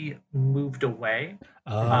we moved away.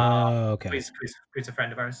 Oh, okay. Chris, a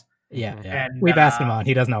friend of ours. Yeah. And we've asked him on.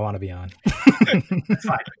 He does not want to be on. That's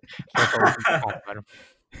fine.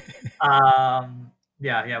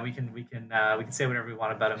 Yeah, we can say whatever we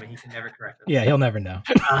want about him, and he can never correct us. Yeah, he'll never know.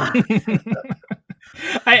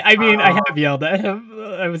 I mean, I have yelled at him.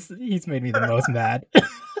 He's made me the most mad.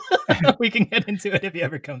 We can get into it if he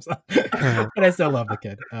ever comes on. But I still love the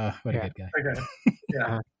kid. What a good guy. Okay.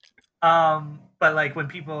 Yeah. But like when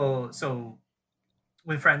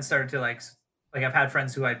friends started to like I've had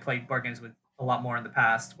friends who I played board games with a lot more in the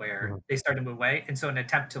past where they started to move away, and so in an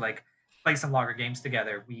attempt to like play some longer games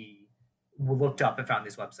together, we looked up and found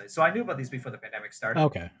these websites. So I knew about these before the pandemic started.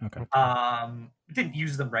 Okay. We didn't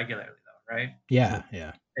use them regularly though, right? Yeah.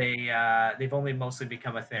 They've only mostly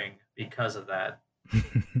become a thing because of that. Do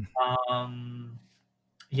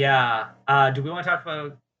we want to talk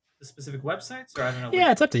about the specific websites, or I don't know?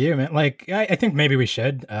 Yeah, it's up to you, man. Like, I think maybe we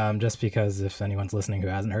should, just because if anyone's listening who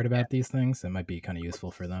hasn't heard about these things, it might be kind of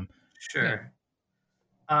useful for them. Sure.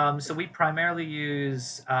 Yeah. So we primarily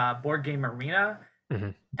use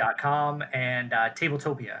BoardGameArena.com and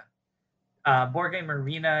Tabletopia. Board Game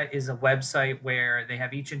Arena is a website where they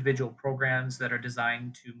have each individual programs that are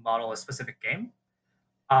designed to model a specific game.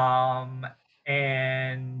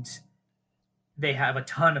 And they have a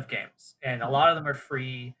ton of games, and a lot of them are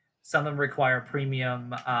free. Some of them require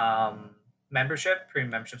premium membership.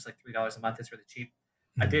 Premium membership's like $3 a month. It's really cheap.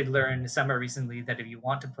 I did learn somewhere recently that if you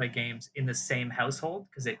want to play games in the same household,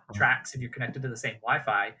 because it tracks if you're connected to the same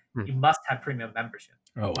Wi-Fi, you must have premium membership.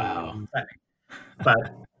 Oh, wow.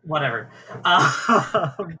 But whatever.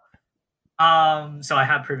 So I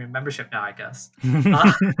have premium membership now, I guess.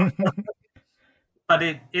 But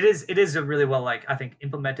it is a really well, like, I think,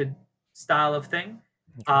 implemented style of thing.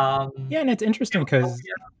 Yeah, and it's interesting because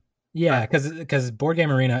because Board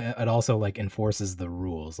Game Arena, it also like enforces the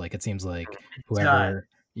rules. Like, it seems like whoever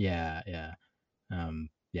you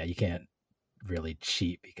can't really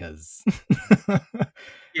cheat because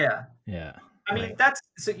I mean, that's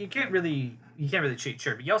so you can't really cheat,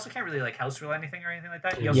 sure, but you also can't really like house rule anything or anything like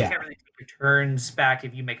that. You also can't really take your turns back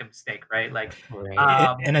if you make a mistake, right? Like,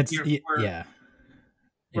 and it's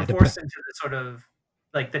we're forced into the sort of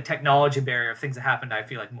like the technology barrier of things that happened. I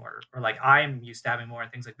feel like more, or like I'm used to having more in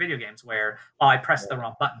things like video games where I pressed the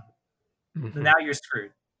wrong button. Now you're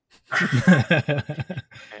screwed.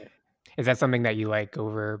 Is that something that you like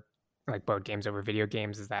over like board games over video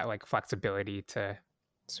games? Is that like flexibility to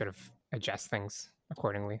sort of adjust things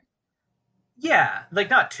accordingly? Yeah, like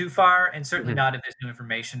not too far, and certainly not if there's new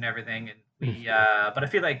information and everything. And we, but I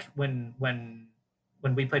feel like when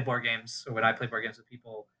we play board games, or when I play board games with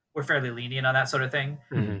people, we're fairly lenient on that sort of thing.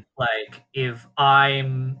 Like if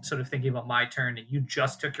I'm sort of thinking about my turn and you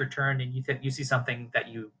just took your turn and you see something that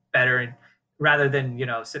you better, and rather than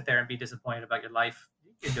sit there and be disappointed about your life,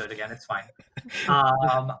 you can do it again. It's fine.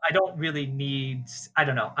 I don't really need. I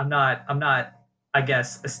don't know. I'm not. I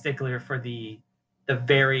guess a stickler for the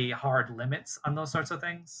very hard limits on those sorts of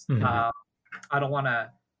things. I don't want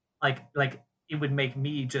to like it would make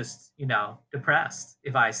me just depressed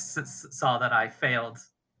if I saw that I failed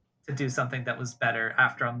to do something that was better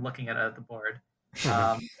after I'm looking at the board.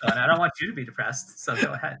 And I don't want you to be depressed, so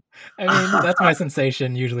go ahead. I mean, that's my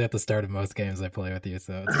sensation usually at the start of most games I play with you,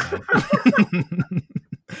 so it's fine.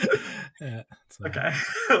 Yeah, so. Okay.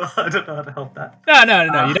 Well, I don't know how to help that. No.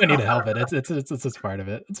 You don't need to help it. It's just part of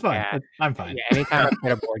it. It's fine. Yeah. I'm fine. Yeah, anytime I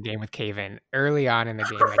played a board game with Kayven, early on in the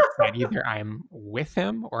game, I decide either I'm with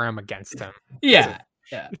him or I'm against him. Yeah.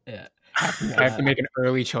 I have to make an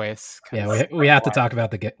early choice. Yeah, we have to talk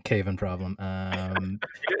about the Kayven problem.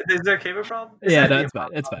 Is there a Kayven problem? Yeah, that's fine.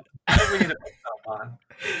 It's fine.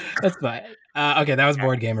 That's fine. Okay, that was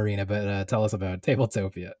Board Game Arena, but tell us about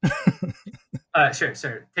Tabletopia. Sure.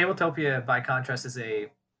 Tabletopia, by contrast, is a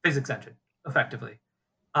physics engine, effectively.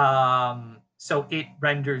 So it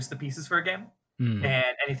renders the pieces for a game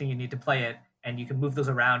and anything you need to play it, and you can move those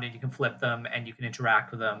around and you can flip them and you can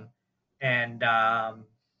interact with them. And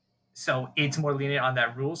so it's more lenient on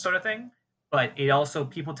that rule sort of thing, but it also,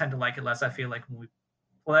 people tend to like it less, I feel like, when we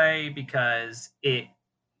play, because it's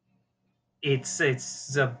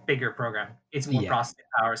a bigger program. It's more processing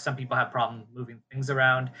power. Some people have problems moving things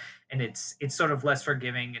around, and it's sort of less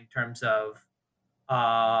forgiving in terms of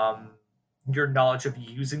your knowledge of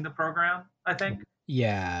using the program, I think.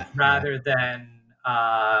 Yeah. Rather than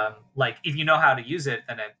like, if you know how to use it,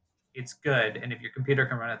 then it's good, and if your computer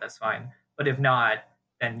can run it, that's fine. But if not,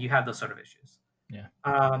 then you have those sort of issues. Yeah.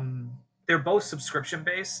 They're both subscription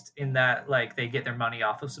based in that, like, they get their money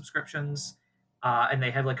off of subscriptions, and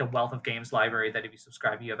they have like a wealth of games library that if you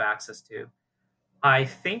subscribe, you have access to. I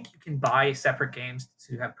think you can buy separate games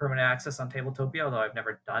to have permanent access on Tabletopia, although I've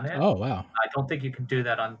never done it. Oh, wow. I don't think you can do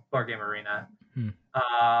that on Board Game Arena.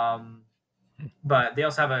 But they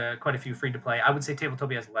also have quite a few free-to-play. I would say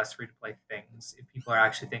Tabletopia has less free-to-play things if people are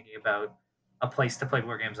actually thinking about a place to play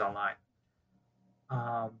board games online.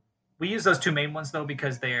 We use those two main ones, though,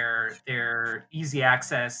 because they're easy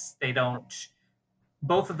access. They don't...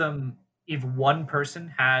 Both of them, if one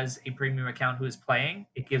person has a premium account who is playing,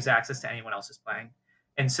 it gives access to anyone else who's playing.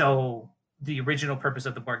 And so the original purpose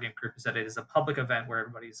of the Board Game Group is that it is a public event where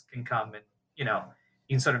everybody can come and, you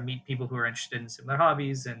can sort of meet people who are interested in similar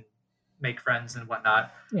hobbies and make friends and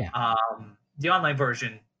whatnot. Yeah. The online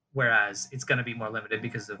version, whereas it's going to be more limited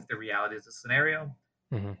because of the reality of the scenario,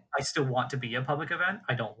 I still want to be a public event.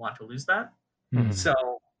 I don't want to lose that. So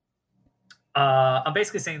I'm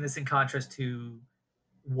basically saying this in contrast to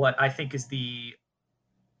what I think is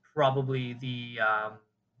probably the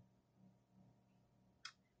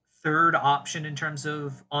third option in terms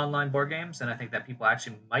of online board games, and I think that people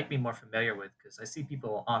actually might be more familiar with, because I see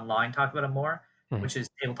people online talk about it more, which is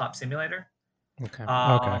Tabletop Simulator.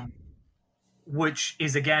 Okay. Which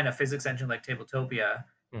is, again, a physics engine like Tabletopia,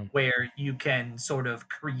 where you can sort of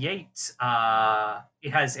create.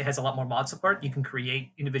 It has a lot more mod support. You can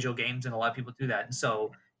create individual games, and a lot of people do that, and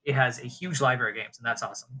so it has a huge library of games, and that's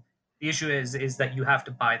awesome. The issue is that you have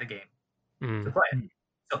to buy the game to play it.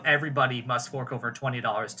 So everybody must fork over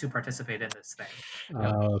 $20 to participate in this thing.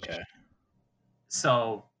 Okay.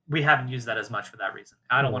 So we haven't used that as much for that reason.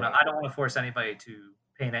 I don't want to force anybody to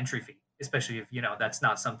pay an entry fee, especially if that's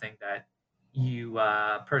not something that you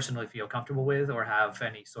personally feel comfortable with or have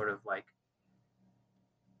any sort of like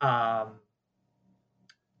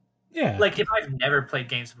like, if I've never played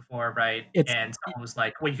games before, right, and someone was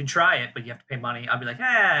like, well, you can try it, but you have to pay money, I'll be like,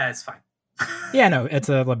 it's fine. Yeah, no, it's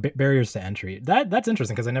barriers to entry. That's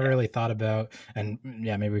interesting, because I never really thought about, and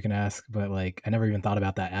maybe we can ask, but like, I never even thought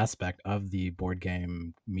about that aspect of the board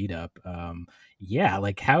game meetup.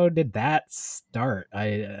 Like, how did that start?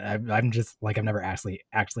 I'm just like, I've never actually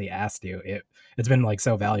asked you. It's been like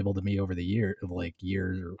so valuable to me over the year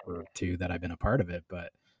or two that I've been a part of it,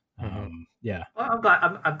 but yeah. Well,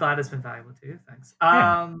 I'm glad it's been valuable to you. Thanks.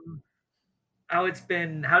 How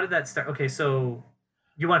did that start? Okay, so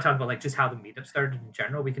you want to talk about like just how the meetup started in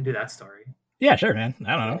general? We can do that story. Yeah, sure, man.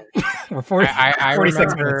 I don't know. We're 46 I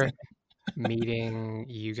remember minutes. meeting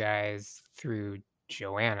you guys through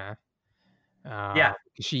Joanna.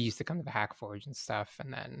 She used to come to the Hack Forge and stuff,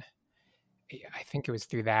 and then I think it was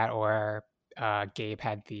through that, or Gabe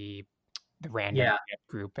had the random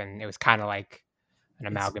group, and it was kind of like an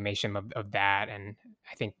amalgamation of that. And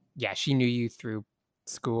I think she knew you through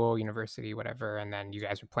school, university, whatever, and then you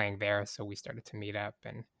guys were playing there, so we started to meet up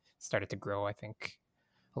and started to grow, I think,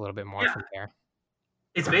 a little bit more from there.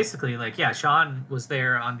 It's basically like, Sean was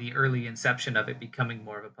there on the early inception of it becoming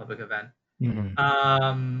more of a public event.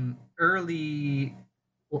 Early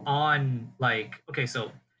on, like, okay,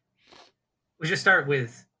 so we'll just start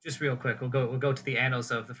with, just real quick, we'll go to the annals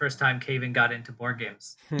of the first time Kayven got into board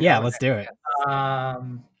games. Yeah, let's do it.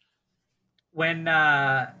 When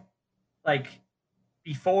like,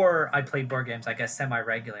 before I played board games, I guess,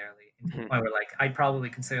 semi-regularly, to the point where like I probably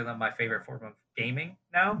consider them my favorite form of gaming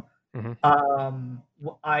now.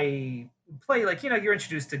 I play like you're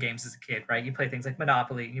introduced to games as a kid, right? You play things like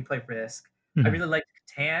Monopoly, you play Risk. I really liked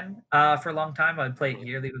Catan for a long time. I would play it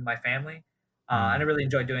yearly with my family, and I really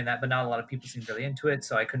enjoyed doing that. But not a lot of people seemed really into it,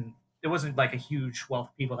 so I couldn't. It wasn't like a huge wealth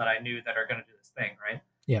of people that I knew that are going to do this thing, right?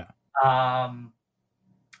 Yeah.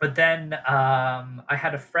 But then I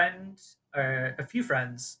had a friend, or a few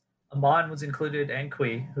friends. Amon was included, and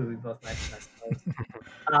Kui, who we both mentioned, I suppose.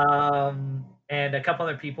 And a couple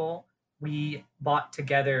other people. We bought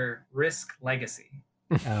together Risk Legacy.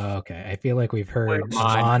 Oh, okay. I feel like we've heard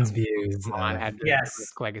John's views. Mon had the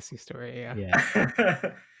Risk Legacy story.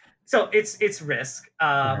 Yeah. So it's Risk,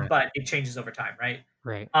 but it changes over time, right?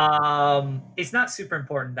 Right. It's not super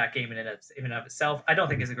important, that game in and of itself. I don't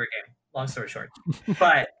think it's a great game. Long story short,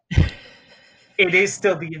 but it is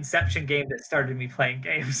still the inception game that started me playing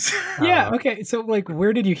games. Yeah. Okay. So, like,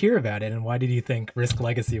 where did you hear about it, and why did you think Risk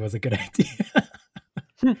Legacy was a good idea?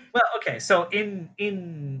 Well, okay. So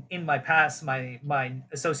in my past, my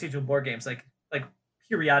association with board games, like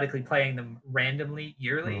periodically playing them randomly,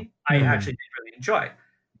 yearly, I actually did really enjoy.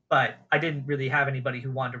 But I didn't really have anybody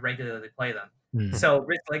who wanted to regularly play them. So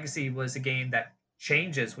Risk Legacy was a game that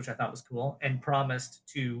changes, which I thought was cool, and promised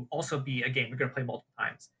to also be a game you're going to play multiple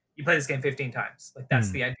times. You play this game 15 times. Like,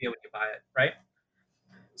 that's the idea when you buy it, right?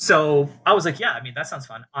 So I was like, yeah, I mean, that sounds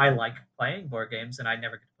fun. I like playing board games, and I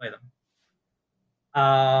never get to play them.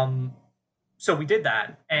 So we did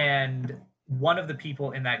that, and one of the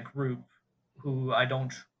people in that group who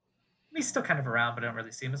he's still kind of around, but I don't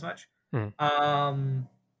really see him as much.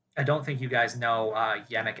 I don't think you guys know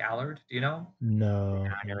Yannick Allard. Do you know? No.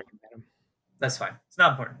 I never met him. That's fine. It's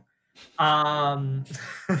not important.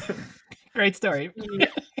 Great story.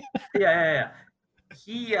 Yeah.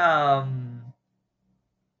 He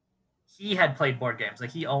had played board games.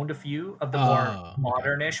 Like, he owned a few of the more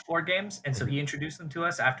modern-ish board games, and so he introduced them to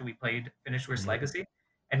us after we finished Risk Legacy,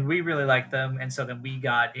 and we really liked them. And so then we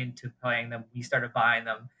got into playing them. We started buying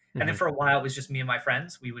them, and then for a while it was just me and my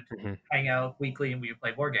friends. We would hang out weekly and we would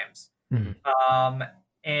play board games.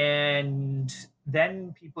 And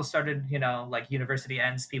then people started, like, university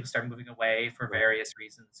ends, people started moving away for various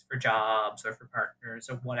reasons, for jobs or for partners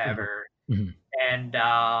or whatever. And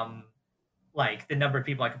like, the number of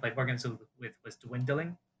people I could play board games with was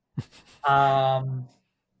dwindling.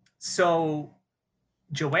 So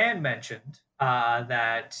Joanne mentioned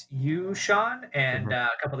that you, Sean, and a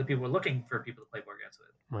couple of people were looking for people to play board games with.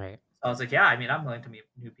 Right. So I was like, yeah, I mean, I'm willing to meet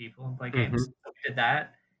new people and play games. So we did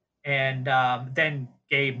that. And then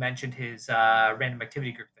Gabe mentioned his random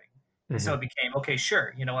activity group thing. And so it became, okay,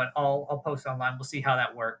 sure. You know what? I'll post online. We'll see how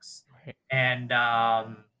that works. Right. And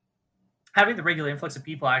having the regular influx of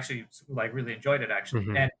people, I actually really enjoyed it, actually.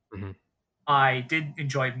 And I did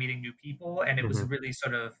enjoy meeting new people. And it was really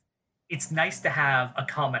sort of, it's nice to have a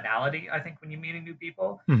commonality, I think, when you're meeting new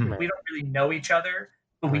people. We don't really know each other,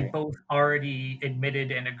 but we both already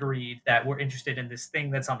admitted and agreed that we're interested in this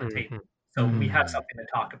thing that's on the table. So we have something to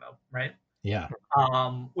talk about, right? Yeah.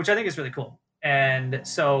 Which I think is really cool. And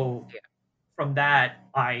so from that,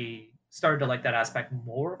 I started to like that aspect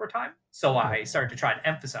more over time. So I started to try and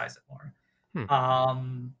emphasize it more.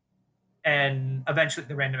 And eventually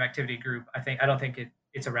the random activity group, I don't think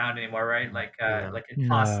it's around anymore, right? Like it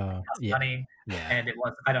costs money, and it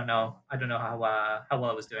was I don't know how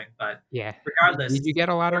well it was doing, but regardless, did you get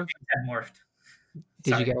a lot of morphed?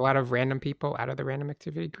 Did you get a lot of random people out of the random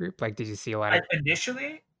activity group? Like, did you see a lot of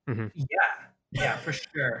initially? Yeah, for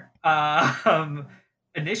sure.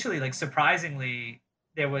 Initially, like, surprisingly,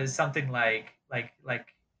 there was something like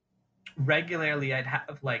regularly I'd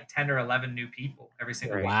have like 10 or 11 new people every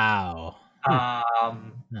single week. Wow.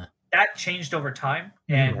 That changed over time,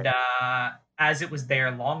 and as it was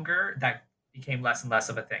there longer, that became less and less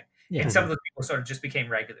of a thing. And some of those people sort of just became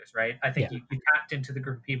regulars, right? I think you tapped into the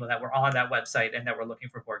group of people that were on that website and that were looking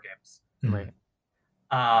for board games, right?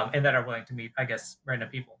 And that are willing to meet, I guess, random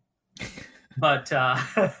people. But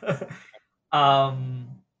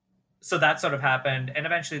so that sort of happened, and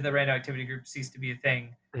eventually the random activity group ceased to be a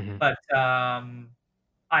thing. But I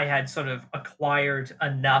had sort of acquired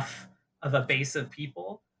enough of a base of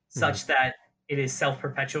people such that it is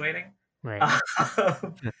self-perpetuating. Right.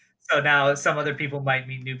 So now some other people might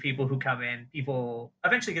meet new people who come in. People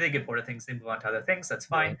eventually they get bored of things, they move on to other things. That's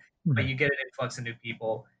fine, but you get an influx of new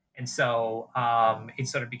people, and so it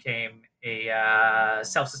sort of became a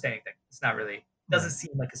self-sustaining thing. It's not really doesn't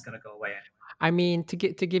seem like it's going to go away anyway. I mean, to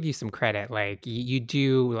give you some credit, like you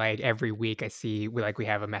do like every week. I see we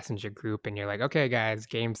have a messenger group, and you're like, okay, guys,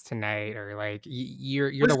 games tonight, or like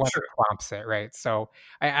you're This the is one true. that prompts it, right? So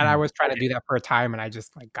I was trying to do that for a time, and I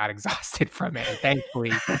just like got exhausted from it. And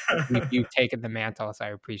thankfully, you've taken the mantle, so I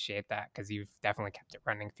appreciate that because you've definitely kept it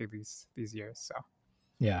running through these years. So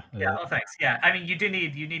Yeah. Yeah. Oh, thanks. Yeah. I mean,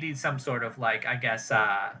 you need some sort of like, I guess,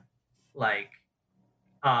 like,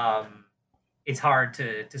 um, it's hard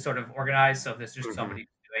to sort of organize. So if there's just somebody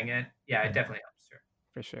doing it, yeah, it definitely helps. Sure.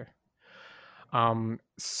 for sure.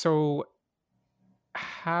 So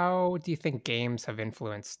how do you think games have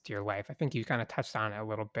influenced your life? I think you kind of touched on it a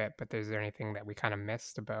little bit, but is there anything that we kind of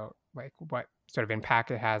missed about like what sort of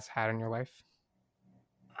impact it has had on your life?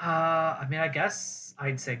 I mean, I guess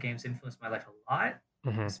I'd say games influenced my life a lot.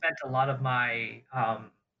 I Hmm. spent a lot of my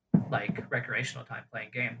like recreational time playing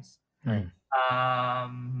games. Right.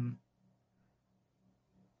 Um,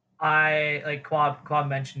 I like Quab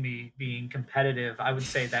mentioned me being competitive. I would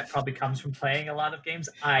say that probably comes from playing a lot of games.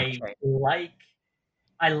 Okay.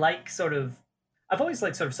 I like sort of I've always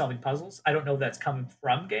liked sort of solving puzzles. I don't know if that's coming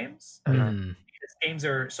from games Uh-huh. because games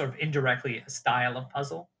are sort of indirectly a style of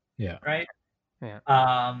puzzle, Yeah. right? Yeah.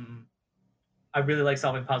 I really like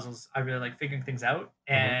solving puzzles. I really like figuring things out,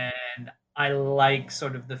 Mhm. and I like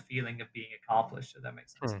sort of the feeling of being accomplished. If that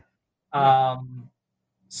makes sense. Hmm. Yeah. Um,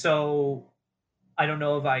 so I don't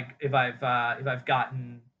know if I've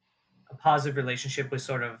gotten a positive relationship with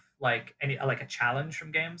sort of like any like a challenge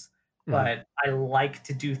from games, Mhm. but I like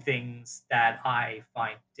to do things that I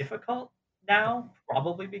find difficult now,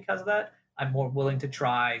 probably because of that. I'm more willing to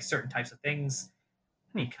try certain types of things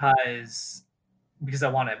Hmm. because because I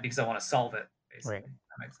want to solve it, Right. basically. If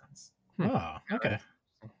that makes sense. Hmm. Oh, okay.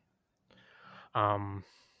 Um,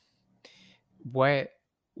 what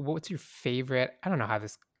what's your favorite? I don't know how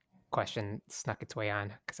this question snuck its way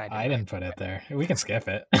on because I I didn't write. didn't put it there. We can skip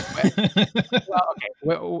it.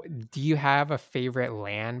 Well, okay. Do you have a favorite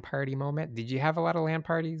LAN party moment? Did you have a lot of LAN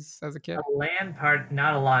parties as a A kid? LAN part,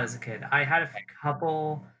 not a lot as a kid. I had a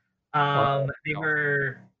couple. Or They no?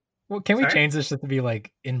 were Well, can we sorry. change this just to be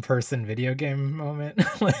like in-person video game moment?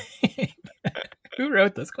 Like, who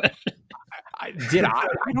wrote this question? Did I?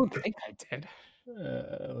 I don't think I did.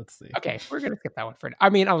 Let's see. Okay, we're gonna skip that one for. I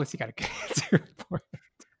mean, unless you got a good answer for it.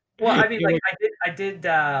 Well, I mean, You're like like, I did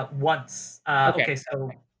once. okay. Okay,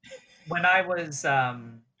 so when I was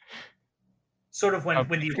sort of Oh,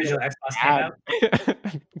 when the guessing it original was Xbox came bad. out.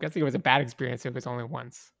 I'm guessing it was a bad experience. It was only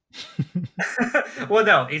once. Well,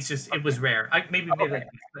 no, it's just it Okay. was rare. Maybe Okay.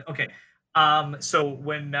 like okay. So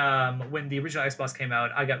when the original Xbox came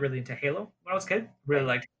out, I got really into Halo when I was a kid. Really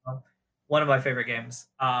Right. liked Halo. One of my favorite games.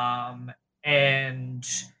 And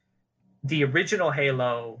the original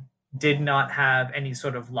Halo did not have any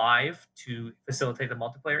sort of live to facilitate the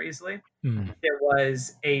multiplayer easily. Hmm. There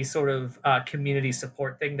was a sort of community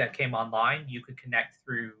support thing that came online. You could connect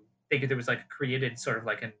through. There was like created sort of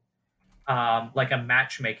like a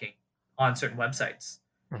matchmaking on certain websites,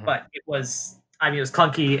 Mhm. but it was I mean it was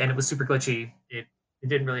clunky and it was super glitchy. It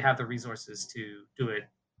didn't really have the resources to do it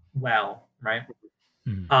well, right?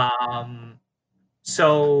 Hmm. Um,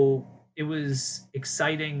 so it was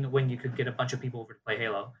exciting when you could get a bunch of people over to play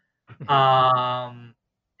Halo. Mhm. Um,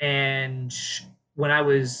 and when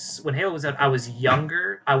Halo was out, I was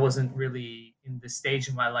younger. I wasn't really in the stage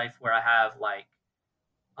of my life where I have like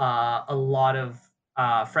a lot of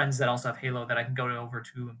friends that also have Halo that I can go over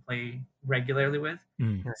to and play regularly with.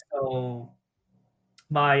 Hmm. So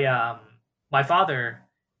my my father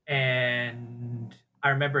and I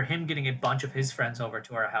remember him getting a bunch of his friends over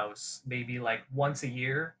to our house, maybe like once a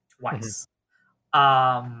year, Mhm. twice.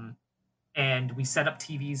 Um, and we set up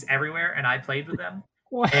TVs everywhere, and I played with them,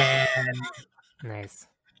 What? and Nice.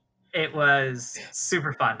 it was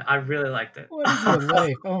super fun. I really liked it. What is your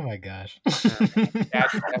life? Oh my gosh. Dad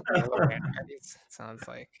should have Halo LAN parties. Sounds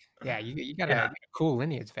like. Yeah, you got Yeah. a cool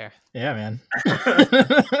lineage there. Yeah, man.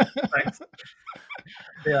 Thanks.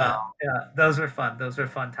 Yeah, yeah, those were fun. Those were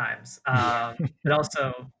fun times. But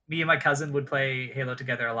also, me and my cousin would play Halo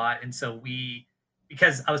together a lot, and so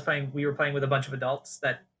because we were playing with a bunch of adults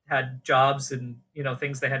that had jobs and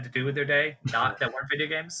things they had to do with their day, not that weren't video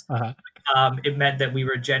games. Uh-huh. It meant that we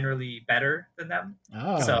were generally better than them.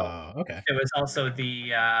 So Oh, okay. it was also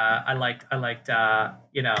the I liked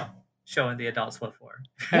showing the adults what for.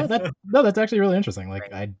 No, that's actually really interesting.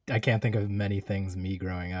 Like Right. I can't think of many things me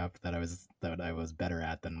growing up that I was better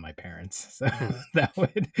at than my parents. So Mhm. that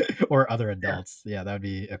would or other Yeah. adults. Yeah, that would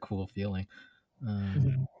be a cool feeling.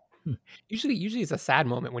 Mhm. Usually it's a sad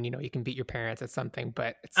moment when you can beat your parents at something,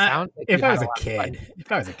 but it sounds like if you I had was a a lot of fun.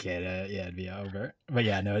 kid, yeah, it'd be over. But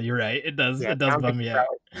yeah, no, you're right. It does Yeah, it does sounds like bum you me out.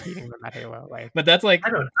 felt beating them at Halo. Like, But that's like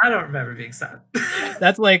I don't remember being sad.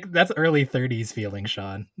 that's early 30s feeling,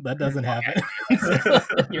 Sean. That doesn't happen until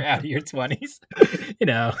you're out of your 20s. You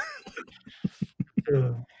know,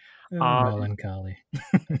 Um, melancholy.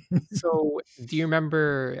 so do you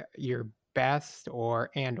remember your best or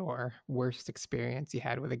worst experience you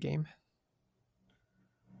had with a game?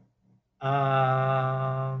 We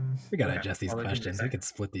gotta Okay, adjust these I'll give you a questions. We second. could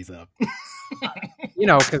split these up.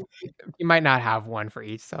 Because you might not have one for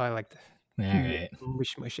each, so I like to All right.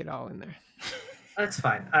 mush it all in there. That's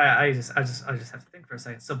fine. I just have to think for a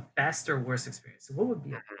second. So best or worst experience? So what would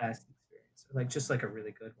be a best experience? Like just like a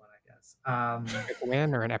really good one, I guess. Epic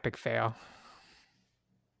win or an epic fail?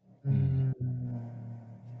 mm,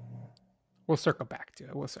 We'll circle back to it.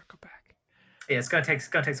 yeah, it's gonna take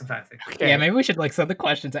some time to think. Okay. Yeah, maybe we should like set the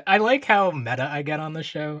questions. I like how meta I get on the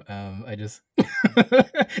show. I just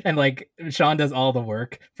and like Sean does all the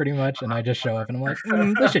work pretty much, and I just show up and I'm like,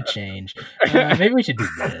 this should change. Maybe we should do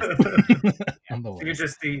this. I'm the So you're worst.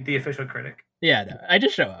 just the official critic. Yeah, no, I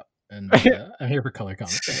just show up, and I'm here for color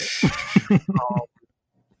commentary.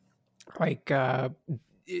 Like,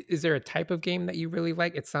 is there a type of game that you really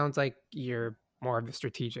like? It sounds like you're more of a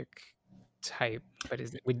strategic type, but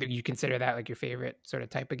would you consider that like your favorite sort of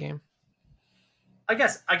type of game? I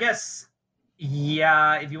guess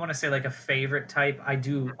yeah, if you want to say like a favorite type, I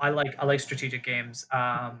like strategic games.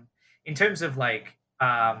 In terms of like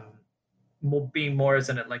being more as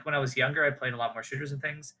an like when I was younger, I played a lot more shooters and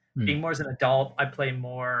things. Being more as an adult, I play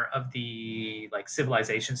more of the like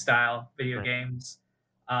Civilization style video games.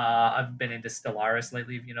 I've been into Stellaris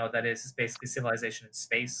lately, if you know what that is. It's basically Civilization in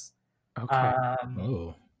space. Okay.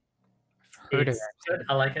 Oh, Heard of It's good.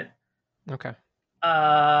 I like it. Okay.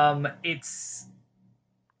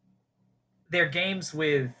 They're games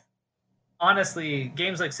with honestly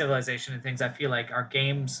games like Civilization and things. I feel like are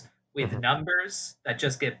games with numbers that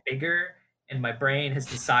just get bigger, and my brain has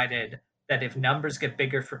decided that if numbers get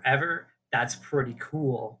bigger forever, that's pretty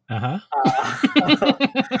cool.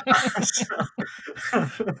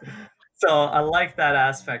 So I like that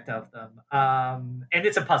aspect of them. And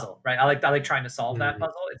it's a puzzle, right? I like trying to solve that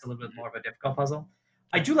puzzle. It's a little bit more of a difficult puzzle.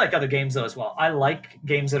 I do like other games though as well. I like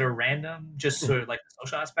games that are random, just sort of like the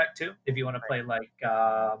social aspect too. If you want to play like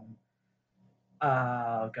oh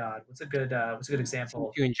god, what's a good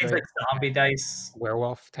example? Do you enjoy Things like zombie dice,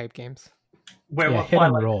 werewolf type games? werewolf, hit I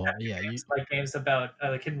and like roll. detective Yeah, games, like games about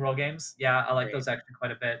like hidden roll games. Yeah, I like Right. those actually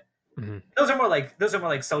quite a bit. Mm-hmm. Those are more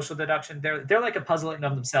like social deduction. They're like a puzzle in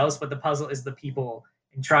of themselves, but the puzzle is the people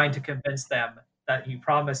and trying to convince them that you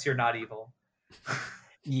promise you're not evil.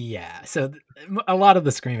 Yeah, so a lot of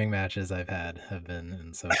the screaming matches I've had have been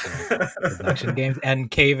in social deduction games,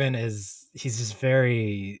 and Kayven he's just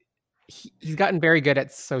very. He's gotten very good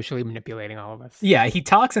at socially manipulating all of us. Yeah, he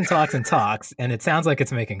talks and talks and talks, and it sounds like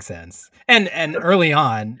it's making sense. And early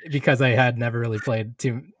on, because I had never really played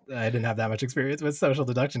I didn't have that much experience with social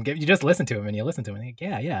deduction games. You just listen to him, and you're like,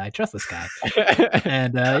 yeah, I trust this guy.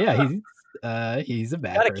 And he's a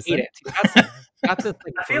bad person. Got this,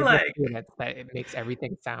 like, I feel like that it makes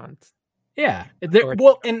everything sound. Yeah.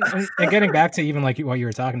 Well, and getting back to even like what you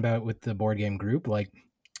were talking about with the board game group, like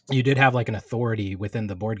you did have like an authority within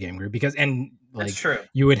the board game group because that's true.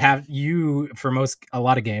 You would have for a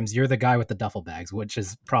lot of games, you're the guy with the duffel bags, which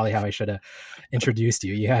is probably how I should have introduced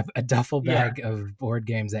you. You have a duffel bag of board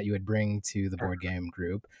games that you would bring to the board game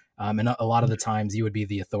group. And a lot of the times you would be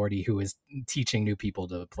the authority who is teaching new people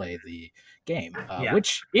to play the game,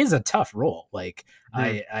 which is a tough role. Like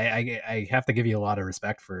I have to give you a lot of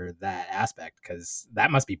respect for that aspect because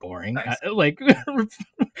that must be boring. Like,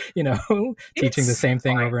 teaching the same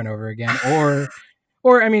thing over and over again,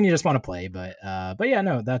 or I mean, you just want to play, but yeah,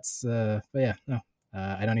 no, that's, but yeah, no,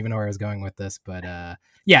 I don't even know where I was going with this, but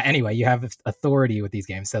yeah, anyway, you have authority with these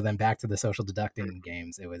games. So then back to the social deducting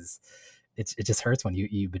games, it just hurts when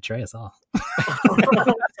you betray us all.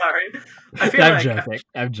 Sorry.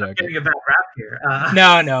 I'm joking. Getting a bad rap here.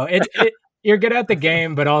 No, you're good at the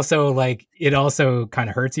game, but also like it also kind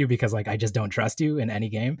of hurts you because like I just don't trust you in any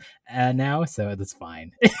game now, so that's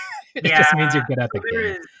fine. It just means you're good at the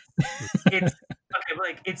game. It's okay, but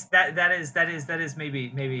like it's that is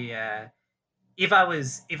maybe if I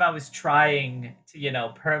was trying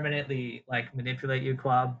to permanently like manipulate you,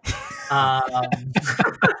 Quab,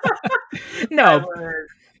 no,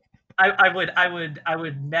 I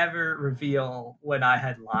would never reveal when I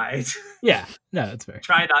had lied. Yeah, no, that's fair.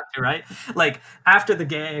 Try not to, right? Like after the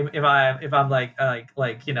game, if I'm like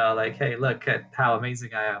hey, look at how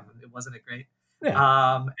amazing I am. Wasn't it great?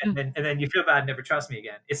 Yeah. And then you feel bad and never trust me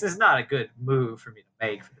again. This is not a good move for me to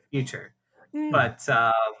make for the future. But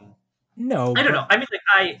no, I don't know. I mean,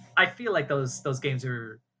 like I feel like those games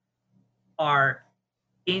are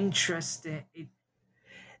interesting.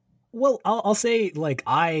 Well, I'll say like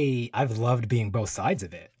I've loved being both sides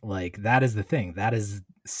of it. Like that is the thing. That is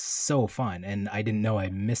so fun, and I didn't know I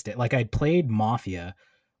missed it. Like I played Mafia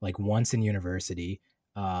like once in university,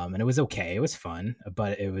 and it was okay. It was fun,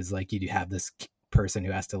 but it was like you have this person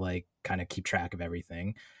who has to like kind of keep track of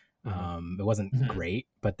everything. It wasn't great,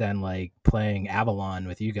 but then like playing Avalon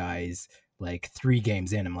with you guys, like 3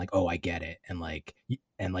 games in, I'm like, oh, I get it, and like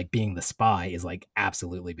being the spy is like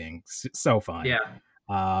absolutely being so fun.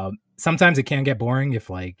 Yeah. Sometimes it can get boring if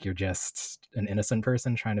like you're just an innocent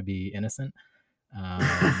person trying to be innocent.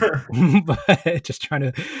 But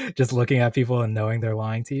just looking at people and knowing they're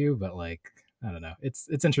lying to you. But like, I don't know.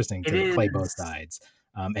 It's interesting to play both sides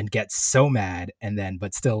and get so mad and then,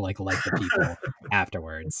 but still like the people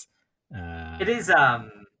afterwards. It is, I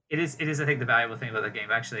think, the valuable thing about the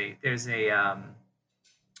game. Actually, there's a,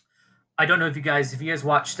 I don't know if you guys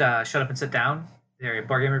watched Shut Up and Sit Down, their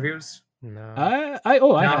board game reviews. No. I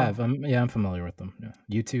have. I'm familiar with them. Yeah.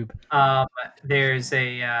 YouTube. There's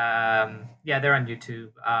a they're on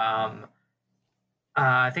YouTube.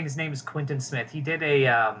 I think his name is Quentin Smith. He did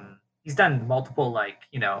he's done multiple like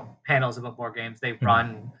panels about board games. They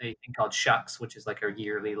run a thing called Shucks, which is like a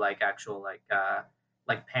yearly like actual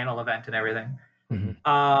like panel event and everything.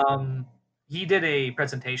 He did a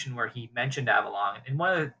presentation where he mentioned Avalon, and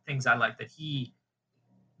one of the things I like that he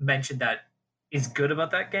mentioned that is good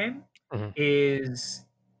about that game is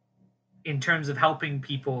in terms of helping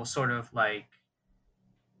people sort of like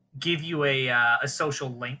give you a social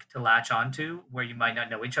link to latch onto where you might not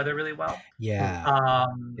know each other really well. Yeah.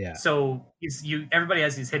 So everybody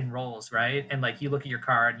has these hidden roles, right? And like you look at your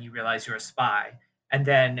card and you realize you're a spy, and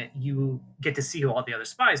then you get to see who all the other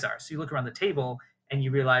spies are. So you look around the table and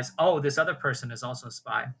you realize, oh, this other person is also a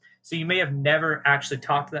spy. So you may have never actually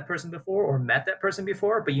talked to that person before or met that person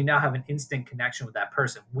before, but you now have an instant connection with that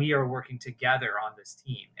person. We are working together on this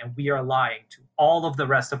team, and we are lying to all of the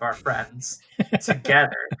rest of our friends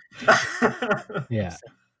together. Yeah.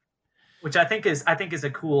 Which I think is a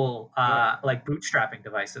cool like bootstrapping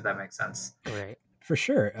device, if that makes sense. Right. For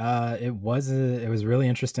sure. It was really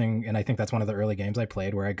interesting, and I think that's one of the early games I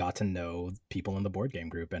played where I got to know people in the board game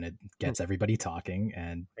group, and it gets everybody talking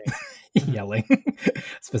and yelling,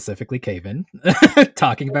 specifically Kayven,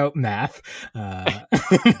 talking about math.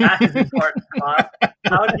 Math is important.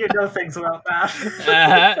 How do you know things about math?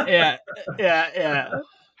 Yeah.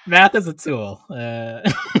 Math is a tool. You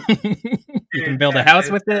can build a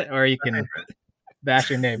house with it, or you can bash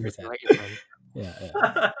your neighbor's head.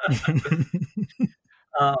 Yeah.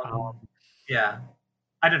 Yeah.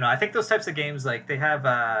 I don't know. I think those types of games, like they have,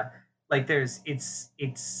 like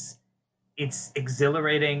it's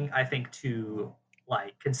exhilarating. I think to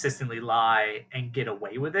like consistently lie and get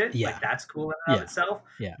away with it. Yeah. Like that's cool in and of itself.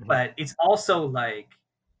 Yeah. But it's also like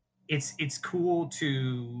it's cool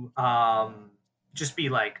to just be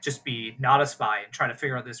not a spy and try to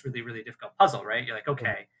figure out this really, really difficult puzzle, right? You're like,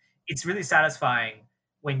 okay, it's really satisfying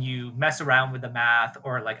when you mess around with the math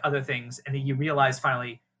or like other things, and then you realize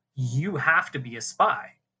finally you have to be a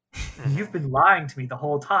spy. You've been lying to me the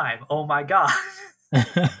whole time. Oh my god.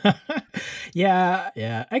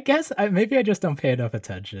 Yeah. I guess maybe I just don't pay enough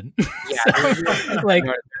attention. Yeah, like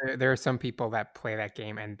there are some people that play that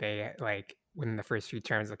game and they like within the first few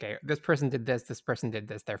turns, okay, this person did this,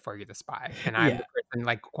 therefore you're the spy. And I'm the person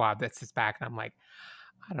like Quad that sits back and I'm like,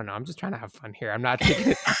 I don't know, I'm just trying to have fun here. I'm not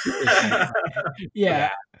taking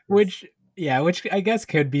it. Which I guess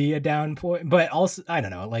could be a down point, but also I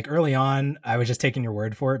don't know. Like early on, I was just taking your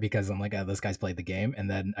word for it because I'm like, oh, this guy's played the game, and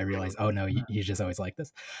then I realized, oh no, he's just always like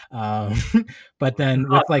this. But then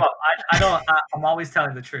with like, I'm always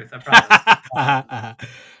telling the truth. I promise.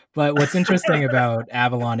 But what's interesting about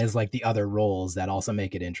Avalon is like the other roles that also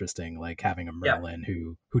make it interesting, like having a Merlin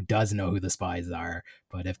who does know who the spies are,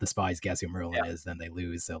 but if the spies guess who Merlin is, then they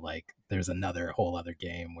lose. So like there's whole other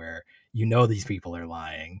game where these people are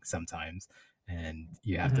lying sometimes, and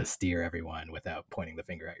you have to steer everyone without pointing the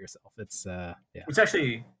finger at yourself. It's What's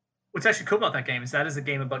actually cool about that game is that is a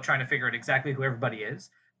game about trying to figure out exactly who everybody is,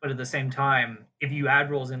 but at the same time, if you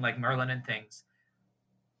add roles in like Merlin and things,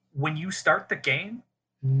 when you start the game,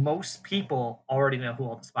 most people already know who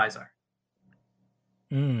all the spies are.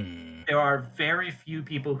 There are very few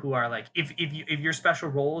people who are like, if your special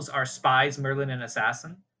roles are spies, Merlin, and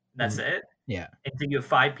assassin, that's it. Yeah. And so you have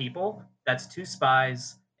 5 people, that's 2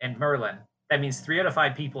 spies and Merlin. That means 3 out of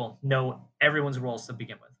 5 people know everyone's roles to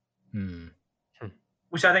begin with.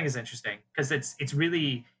 which I think is interesting because it's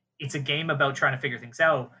a game about trying to figure things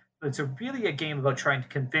out, but it's really a game about trying to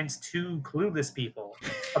convince two clueless people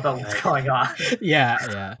about what's going on.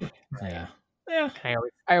 Yeah.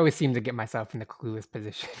 I always seem to get myself in the clueless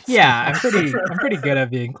position. Yeah, I'm pretty good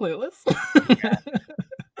at being clueless.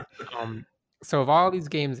 So of all these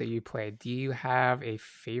games that you played, do you have a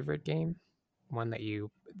favorite game? One that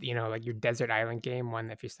you know, like your desert island game, one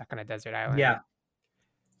that if you're stuck on a desert island.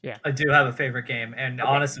 Yeah, I do have a favorite game, and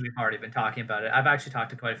honestly, we've already been talking about it. I've actually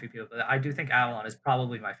talked to quite a few people, but I do think Avalon is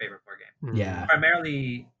probably my favorite board game. Yeah.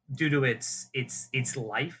 Primarily due to its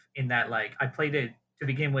life in that, like, I played it to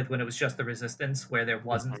begin with when it was just the Resistance, where there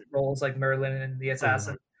wasn't roles like Merlin and the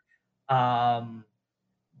Assassin.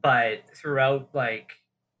 But throughout, like,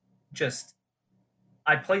 just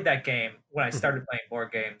I played that game when I started playing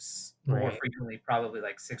board games more frequently, probably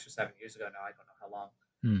like 6 or 7 years ago now. I don't know how long.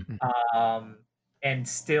 And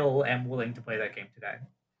still am willing to play that game today.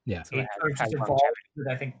 Yeah. So It sort of just evolves with,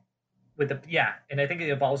 I think, and I think it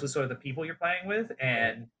evolves with sort of the people you're playing with,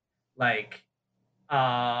 and like,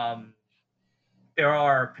 there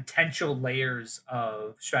are potential layers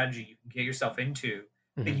of strategy you can get yourself into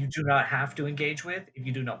that you do not have to engage with if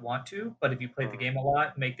you do not want to, but if you play the game a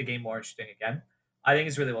lot, make the game more interesting again. I think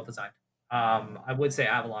it's really well designed. I would say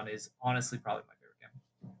Avalon is honestly probably my favorite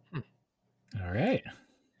game. All right.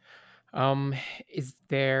 Is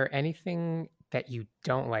there anything that you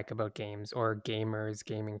don't like about games or gamers,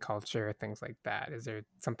 gaming culture, things like that? Is there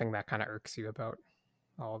something that kind of irks you about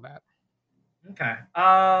all of that? Okay.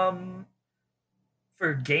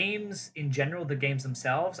 For games in general, the games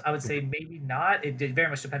themselves, I would say maybe not. It very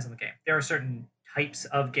much depends on the game. There are certain types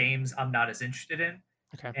of games I'm not as interested in.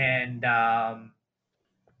 Okay. And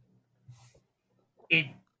it,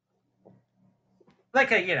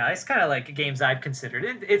 like, it's kind of like games I've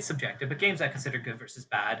considered. It's subjective, but games I consider good versus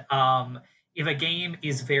bad. If a game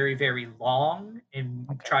is very, very long and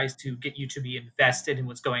tries to get you to be invested in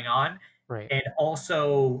what's going on, and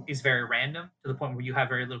also is very random to the point where you have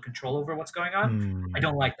very little control over what's going on, I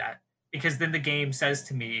don't like that. Because then the game says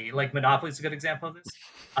to me, like Monopoly is a good example of this.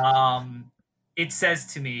 It says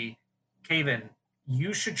to me, Kayven,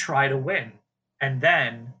 you should try to win. And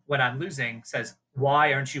then when I'm losing, says,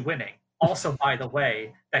 why aren't you winning? Also, by the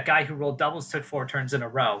way, that guy who rolled doubles took 4 turns in a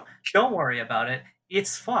row. Don't worry about it.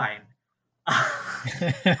 It's fine.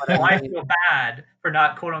 But I feel bad for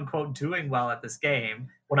not, quote unquote, doing well at this game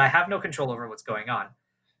when I have no control over what's going on.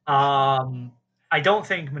 I don't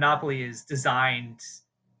think Monopoly is designed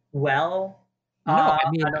well. No, I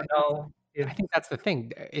mean, I don't know. I think that's the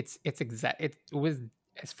thing. It was,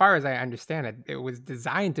 as far as I understand it, it was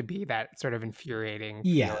designed to be that sort of infuriating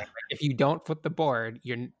feeling. Like if you don't flip the board,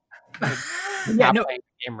 you're not playing the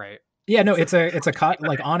game right. Yeah, no, it's a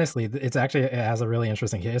like, honestly, it's actually, it has a really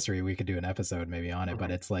interesting history. We could do an episode maybe on it,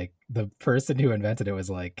 but it's like the person who invented it was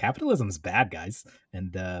like, capitalism's bad, guys,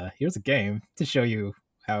 and here's a game to show you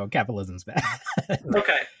how capitalism's bad.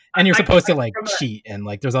 Okay. And you're supposed to like cheat, and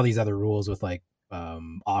like there's all these other rules with like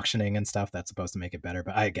auctioning and stuff that's supposed to make it better.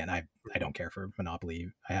 But I don't care for Monopoly.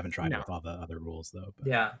 I haven't tried it with all the other rules though. But,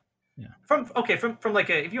 yeah. From like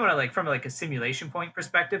a, if you want to, like, from like a simulation point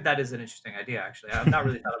perspective, that is an interesting idea. Actually, I've not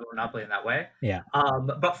really thought about Monopoly in that way. Yeah.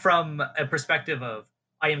 But from a perspective of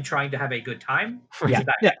I am trying to have a good time. Yeah.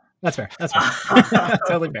 That's fair. That's fair.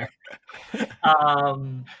 Totally fair.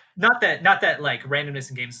 Not that like randomness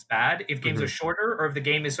in games is bad. If games are shorter, or if the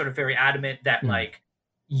game is sort of very adamant that like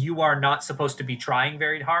you are not supposed to be trying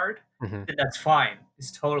very hard, then that's fine.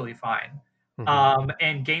 It's totally fine.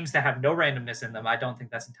 And games that have no randomness in them, I don't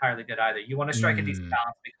think that's entirely good either. You want to strike a decent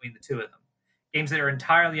balance between the two of them. Games that are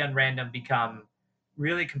entirely unrandom become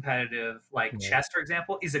really competitive. Like chess, for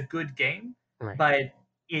example, is a good game, but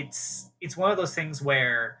it's one of those things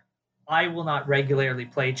where I will not regularly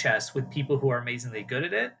play chess with people who are amazingly good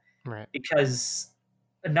at it, because,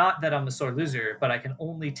 not that I'm a sore loser, but I can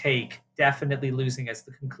only take definitely losing as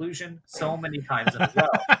the conclusion so many times in a row.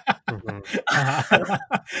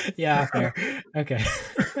 Yeah, fair. Okay.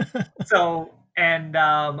 So, and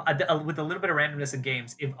with a little bit of randomness in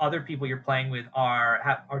games, if other people you're playing with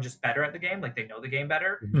are just better at the game, like they know the game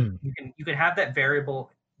better, you can have that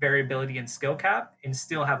variability and skill cap and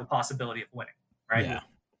still have a possibility of winning, right? Yeah.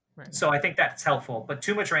 So I think that's helpful, but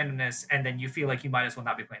too much randomness, and then you feel like you might as well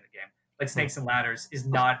not be playing the game. Like Snakes and Ladders is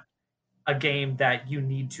not a game that you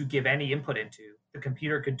need to give any input into. The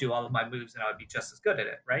computer could do all of my moves and I would be just as good at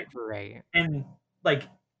it, right? Right. And like,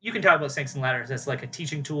 you can talk about Snakes and Ladders as like a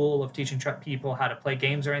teaching tool of teaching people how to play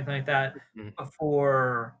games or anything like that. But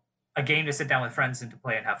for a game to sit down with friends and to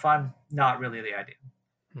play and have fun, not really the idea.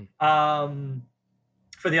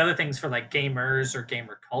 For the other things, for like gamers or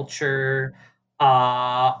gamer culture,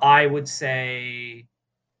 I would say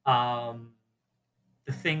the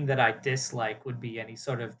thing that I dislike would be any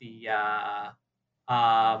sort of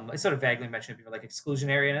I sort of vaguely mentioned before, like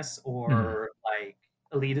exclusionaryness or like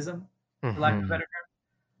elitism, for lack of a better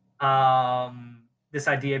term. This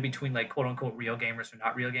idea between like quote unquote real gamers or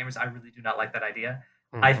not real gamers, I really do not like that idea.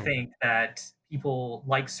 I think that people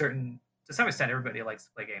like to some extent, everybody likes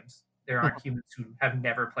to play games. There aren't humans who have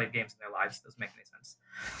never played games in their lives. It doesn't make any sense.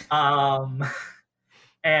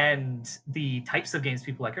 And the types of games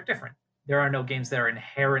people like are different. There are no games that are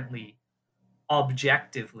inherently,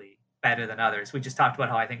 objectively better than others. We just talked about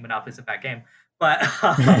how I think Monopoly is a bad game, but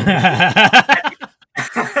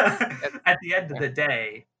at the end of the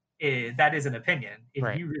day, that is an opinion.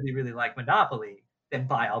 If you really, really like Monopoly, then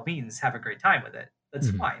by all means have a great time with it. That's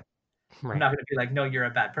fine. I'm not going to be like, no, you're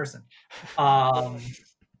a bad person.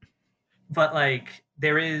 But like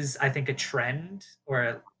there is, I think, a trend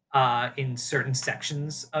or in certain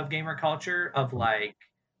sections of gamer culture of like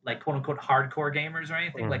quote unquote hardcore gamers or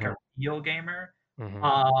anything like a real gamer.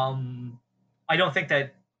 I don't think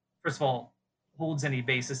that, first of all, holds any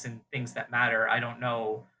basis in things that matter. I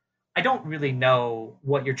don't really know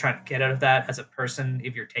what you're trying to get out of that as a person.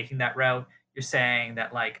 If you're taking that route, you're saying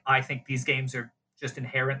that like I think these games are just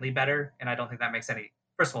inherently better, and I don't think that makes any,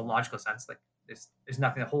 first of all, logical sense. Like there's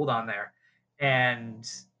nothing to hold on there, and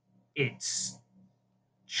it's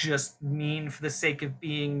just mean for the sake of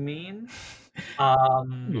being mean.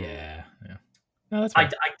 Yeah. No, that's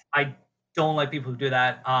fine. I don't like people who do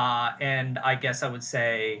that, and I guess I would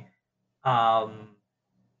say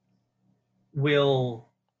will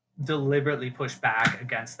deliberately push back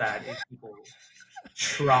against that if people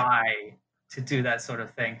try to do that sort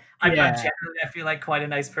of thing. I'm generally, I feel like, quite a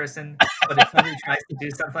nice person, but if somebody tries to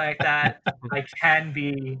do something like that, I can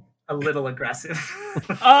be a little aggressive.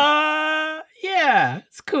 Yeah,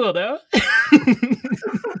 it's cool though.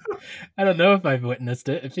 I don't know if I've witnessed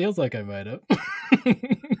it. It feels like I might have.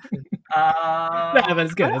 No, but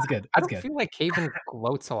it's good. It's good. I don't feel like Kayven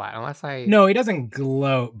gloats a lot, unless I. No, he doesn't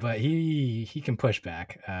gloat, but he can push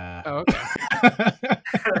back. Okay.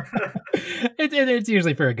 It's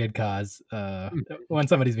usually for a good cause. When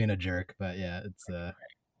somebody's being a jerk, but yeah,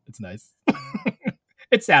 it's nice.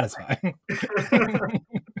 It's satisfying.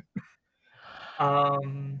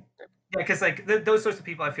 Yeah, because like those sorts of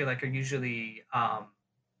people, I feel like are usually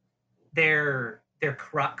their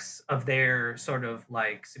crux of their sort of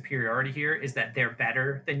like superiority here is that they're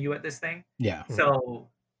better than you at this thing. Yeah. So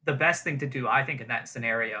the best thing to do, I think, in that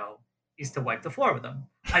scenario is to wipe the floor with them.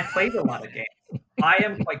 I played a lot of games. I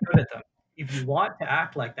am quite good at them. If you want to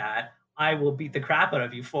act like that, I will beat the crap out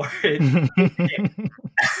of you for it.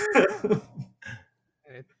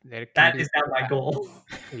 That is now my goal.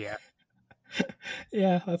 Yeah.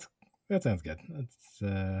 Yeah, that sounds good. That's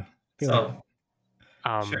sure.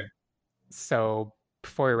 So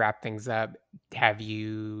before we wrap things up, did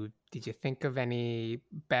you think of any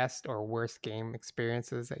best or worst game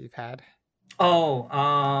experiences that you've had?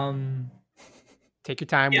 Take your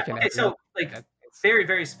time. Yeah, okay, so like very,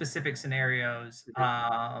 very specific scenarios.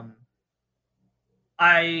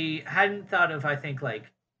 I hadn't thought of, I think, like,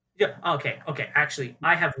 yeah, okay. Actually,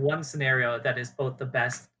 I have one scenario that is both the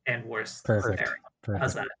best and worst scenario.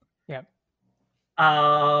 How's that? Yep.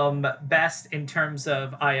 Best in terms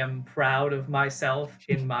of I am proud of myself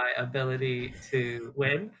in my ability to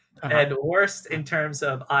win, and worst in terms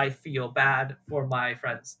of I feel bad for my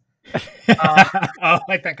friends.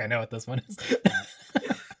 I think I know what this one is.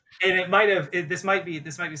 And this might be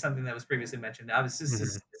something that was previously mentioned. This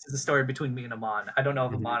is a story between me and Amon. I don't know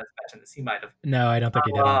if Amon has mentioned this. He might have. No, I don't think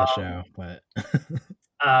he did on the show. But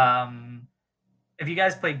have you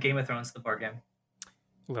guys played Game of Thrones, the board game?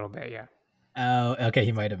 A little bit, yeah. Oh, okay.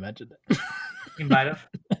 He might have mentioned it. He might have.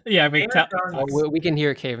 Yeah, we can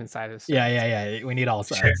hear Kayven's side of the story. Yeah. We need all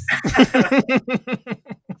sides. Sure.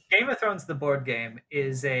 Game of Thrones, the board game,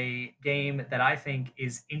 is a game that I think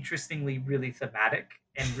is interestingly really thematic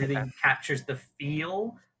and really captures the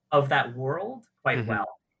feel of that world quite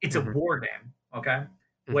well. It's a war game, okay?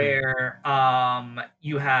 Where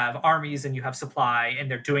you have armies and you have supply,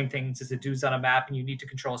 and they're doing things as it does on a map, and you need to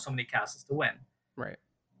control so many castles to win. Right.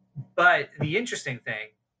 But the interesting thing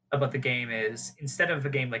about the game is, instead of a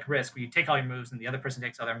game like Risk, where you take all your moves and the other person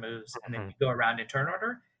takes all their moves, and then you go around in turn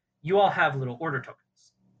order, you all have little order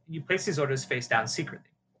tokens. You place these orders face down secretly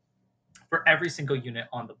for every single unit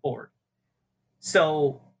on the board.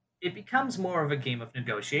 So it becomes more of a game of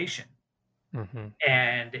negotiation.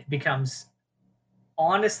 And it becomes,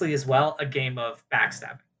 honestly as well, a game of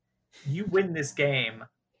backstabbing. You win this game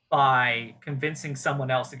by convincing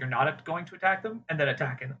someone else that you're not going to attack them and then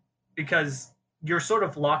attacking them. Because you're sort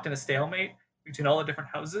of locked in a stalemate between all the different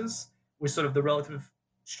houses with sort of the relative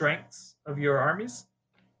strengths of your armies,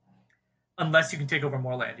 unless you can take over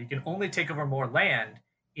more land. You can only take over more land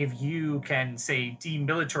if you can, say,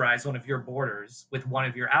 demilitarize one of your borders with one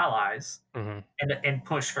of your allies and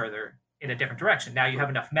push further in a different direction. Now you have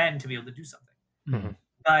enough men to be able to do something.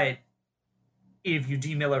 But if you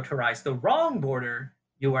demilitarize the wrong border,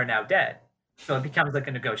 you are now dead. So it becomes like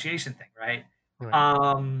a negotiation thing, right?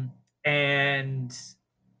 And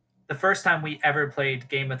the first time we ever played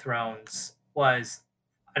Game of Thrones was,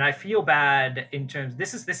 and I feel bad in terms,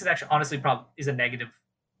 this is actually honestly probably is a negative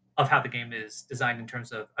of how the game is designed in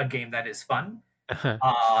terms of a game that is fun,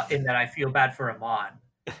 in that I feel bad for Amon.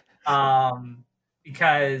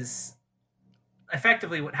 Because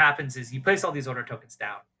effectively what happens is you place all these order tokens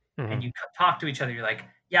down and you talk to each other. You're like,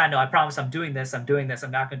 yeah, no, I promise I'm doing this. I'm doing this.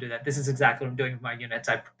 I'm not going to do that. This is exactly what I'm doing with my units.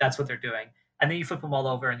 That's what they're doing. And then you flip them all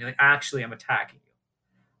over and you're like, actually, I'm attacking you.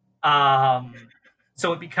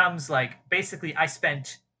 So it becomes like, basically, I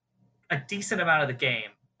spent a decent amount of the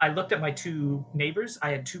game. I looked at my two neighbors. I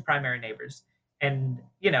had two primary neighbors. And,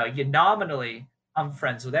 you nominally, I'm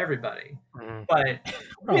friends with everybody. But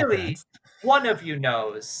really, one of you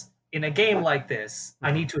knows, in a game like this,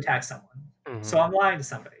 I need to attack someone. So I'm lying to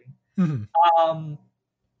somebody.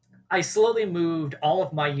 I slowly moved all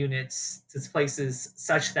of my units to places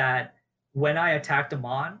such that when I attacked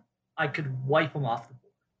Amon, I could wipe him off the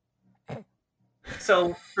board.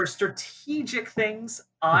 So for strategic things,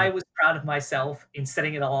 I was proud of myself in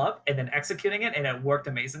setting it all up and then executing it, and it worked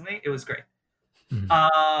amazingly. It was great.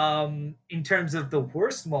 In terms of the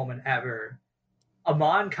worst moment ever,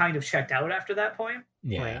 Amon kind of checked out after that point.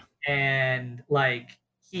 Yeah. And like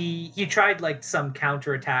he tried like some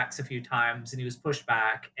counterattacks a few times and he was pushed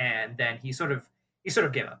back, and then he sort of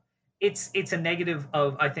gave up. It's a negative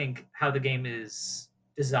of, I think, how the game is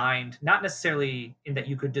designed, not necessarily in that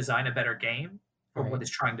you could design a better game for what it's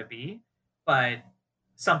trying to be, but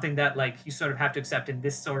something that like you sort of have to accept in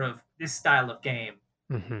this style of game.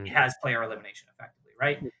 It has player elimination effectively,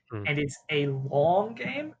 right? And it's a long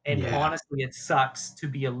game, and honestly, it sucks to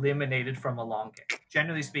be eliminated from a long game.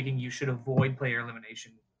 Generally speaking, you should avoid player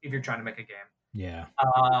elimination if you're trying to make a game. Yeah.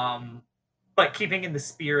 But keeping in the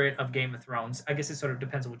spirit of Game of Thrones, I guess it sort of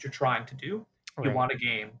depends on what you're trying to do. You want a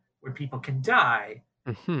game where people can die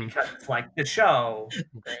because it's like the show,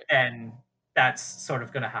 and that's sort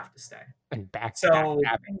of going to have to stay. And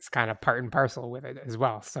backstabbing's kind of part and parcel with it as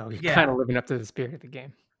well. So you're kind of living up to the spirit of the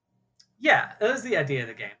game. Yeah, that was the idea of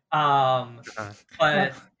the game.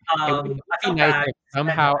 But it would be nice if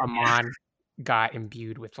somehow Amon got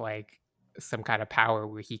imbued with like some kind of power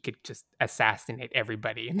where he could just assassinate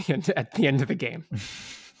everybody at the end of the game.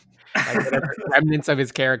 Like whatever remnants of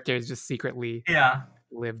his characters just secretly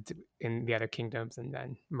lived in the other kingdoms and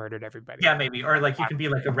then murdered everybody. Yeah, maybe. Or like you can be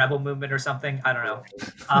like a rebel movement or something. I don't know.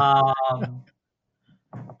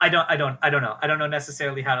 I don't know. I don't know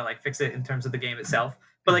necessarily how to like fix it in terms of the game itself.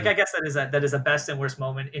 But like I guess that is a best and worst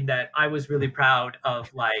moment in that I was really proud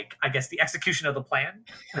of like I guess the execution of the plan.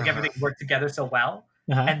 Like everything worked together so well.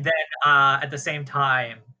 And then at the same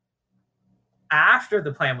time, after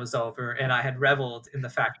the plan was over and I had reveled in the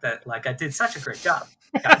fact that like I did such a great job,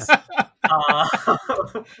 guys. I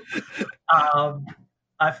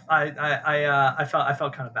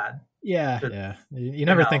felt kind of bad. Yeah. You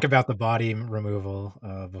never think about the body removal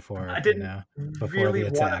before. I didn't really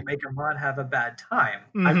want to make Amon have a bad time.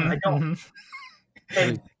 I don't.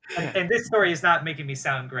 And this story is not making me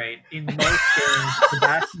sound great. In most games, the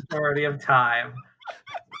vast majority of time,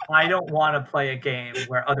 I don't want to play a game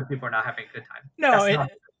where other people are not having a good time. No,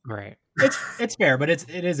 right. It's fair, but it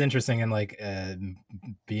is interesting, and like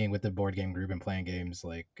being with the board game group and playing games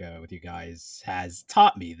like with you guys has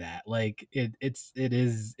taught me that like it's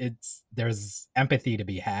there's empathy to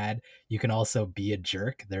be had. You can also be a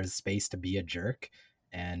jerk. There's space to be a jerk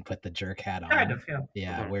and put the jerk hat on. Kind of,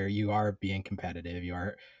 yeah, where you are being competitive, you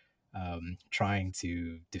are trying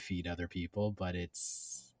to defeat other people, but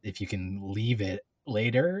it's if you can leave it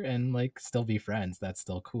later and like still be friends, that's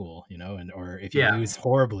still cool, and or if you lose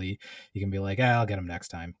horribly, you can be like, I'll get him next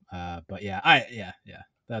time. But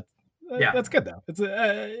that's good though. It's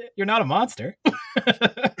you're not a monster.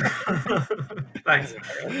 Thanks.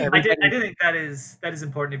 I do think that is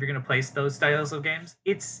important if you're going to play those styles of games.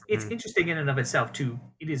 It's interesting in and of itself too.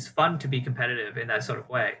 It is fun to be competitive in that sort of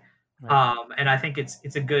way. And I think it's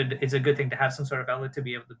a good thing to have some sort of outlet to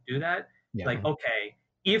be able to do that. Like, okay,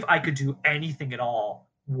 if I could do anything at all,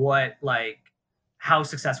 how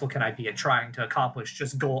successful can I be at trying to accomplish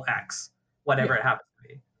just goal X, whatever it happens to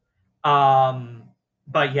be?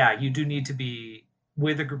 But yeah, you do need to be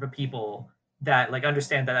with a group of people that like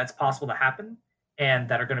understand that that's possible to happen and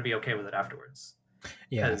that are going to be okay with it afterwards.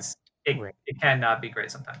 Yeah, Because it cannot be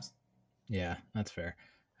great sometimes. Yeah, that's fair.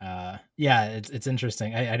 Yeah, it's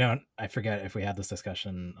interesting. I forget if we had this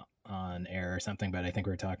discussion on air or something, but I think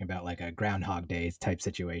we were talking about like a Groundhog Day type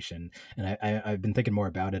situation, and I've been thinking more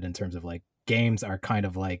about it in terms of like games are kind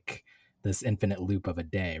of like this infinite loop of a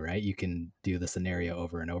day, right? You can do the scenario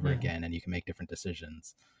over and over again, and you can make different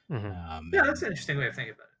decisions. Yeah, that's an interesting way of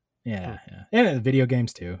thinking about it. Yeah, and video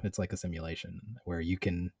games too. It's like a simulation where you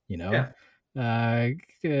can,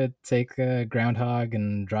 take a groundhog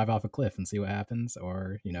and drive off a cliff and see what happens,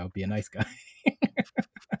 or be a nice guy.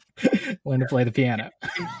 Learn to play the piano.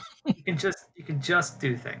 You can just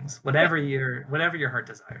do things, whatever your heart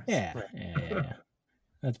desires. Yeah.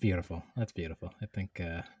 That's beautiful. I think,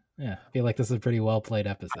 I feel like this is a pretty well played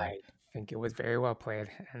episode. I think it was very well played,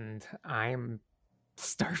 and I'm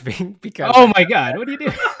starving because oh my god, what are you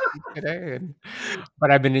doing today? But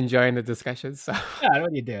I've been enjoying the discussion. So god,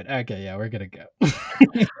 what are you doing? Okay, yeah, we're gonna go.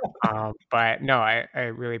 But no, I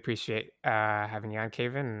really appreciate having you on,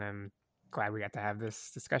 Kayven, and I'm glad we got to have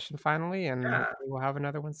this discussion finally, and we'll have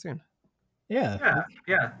another one soon. Yeah.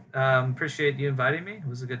 Appreciate you inviting me. It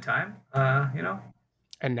was a good time.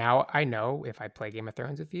 And now I know if I play Game of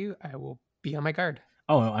Thrones with you, I will be on my guard.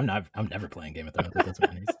 Oh, I'm never playing Game of Thrones with this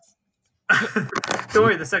one. Don't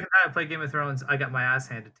worry, the second time I played Game of Thrones, I got my ass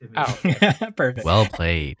handed to me. Oh, okay. Perfect. Well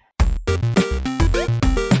played.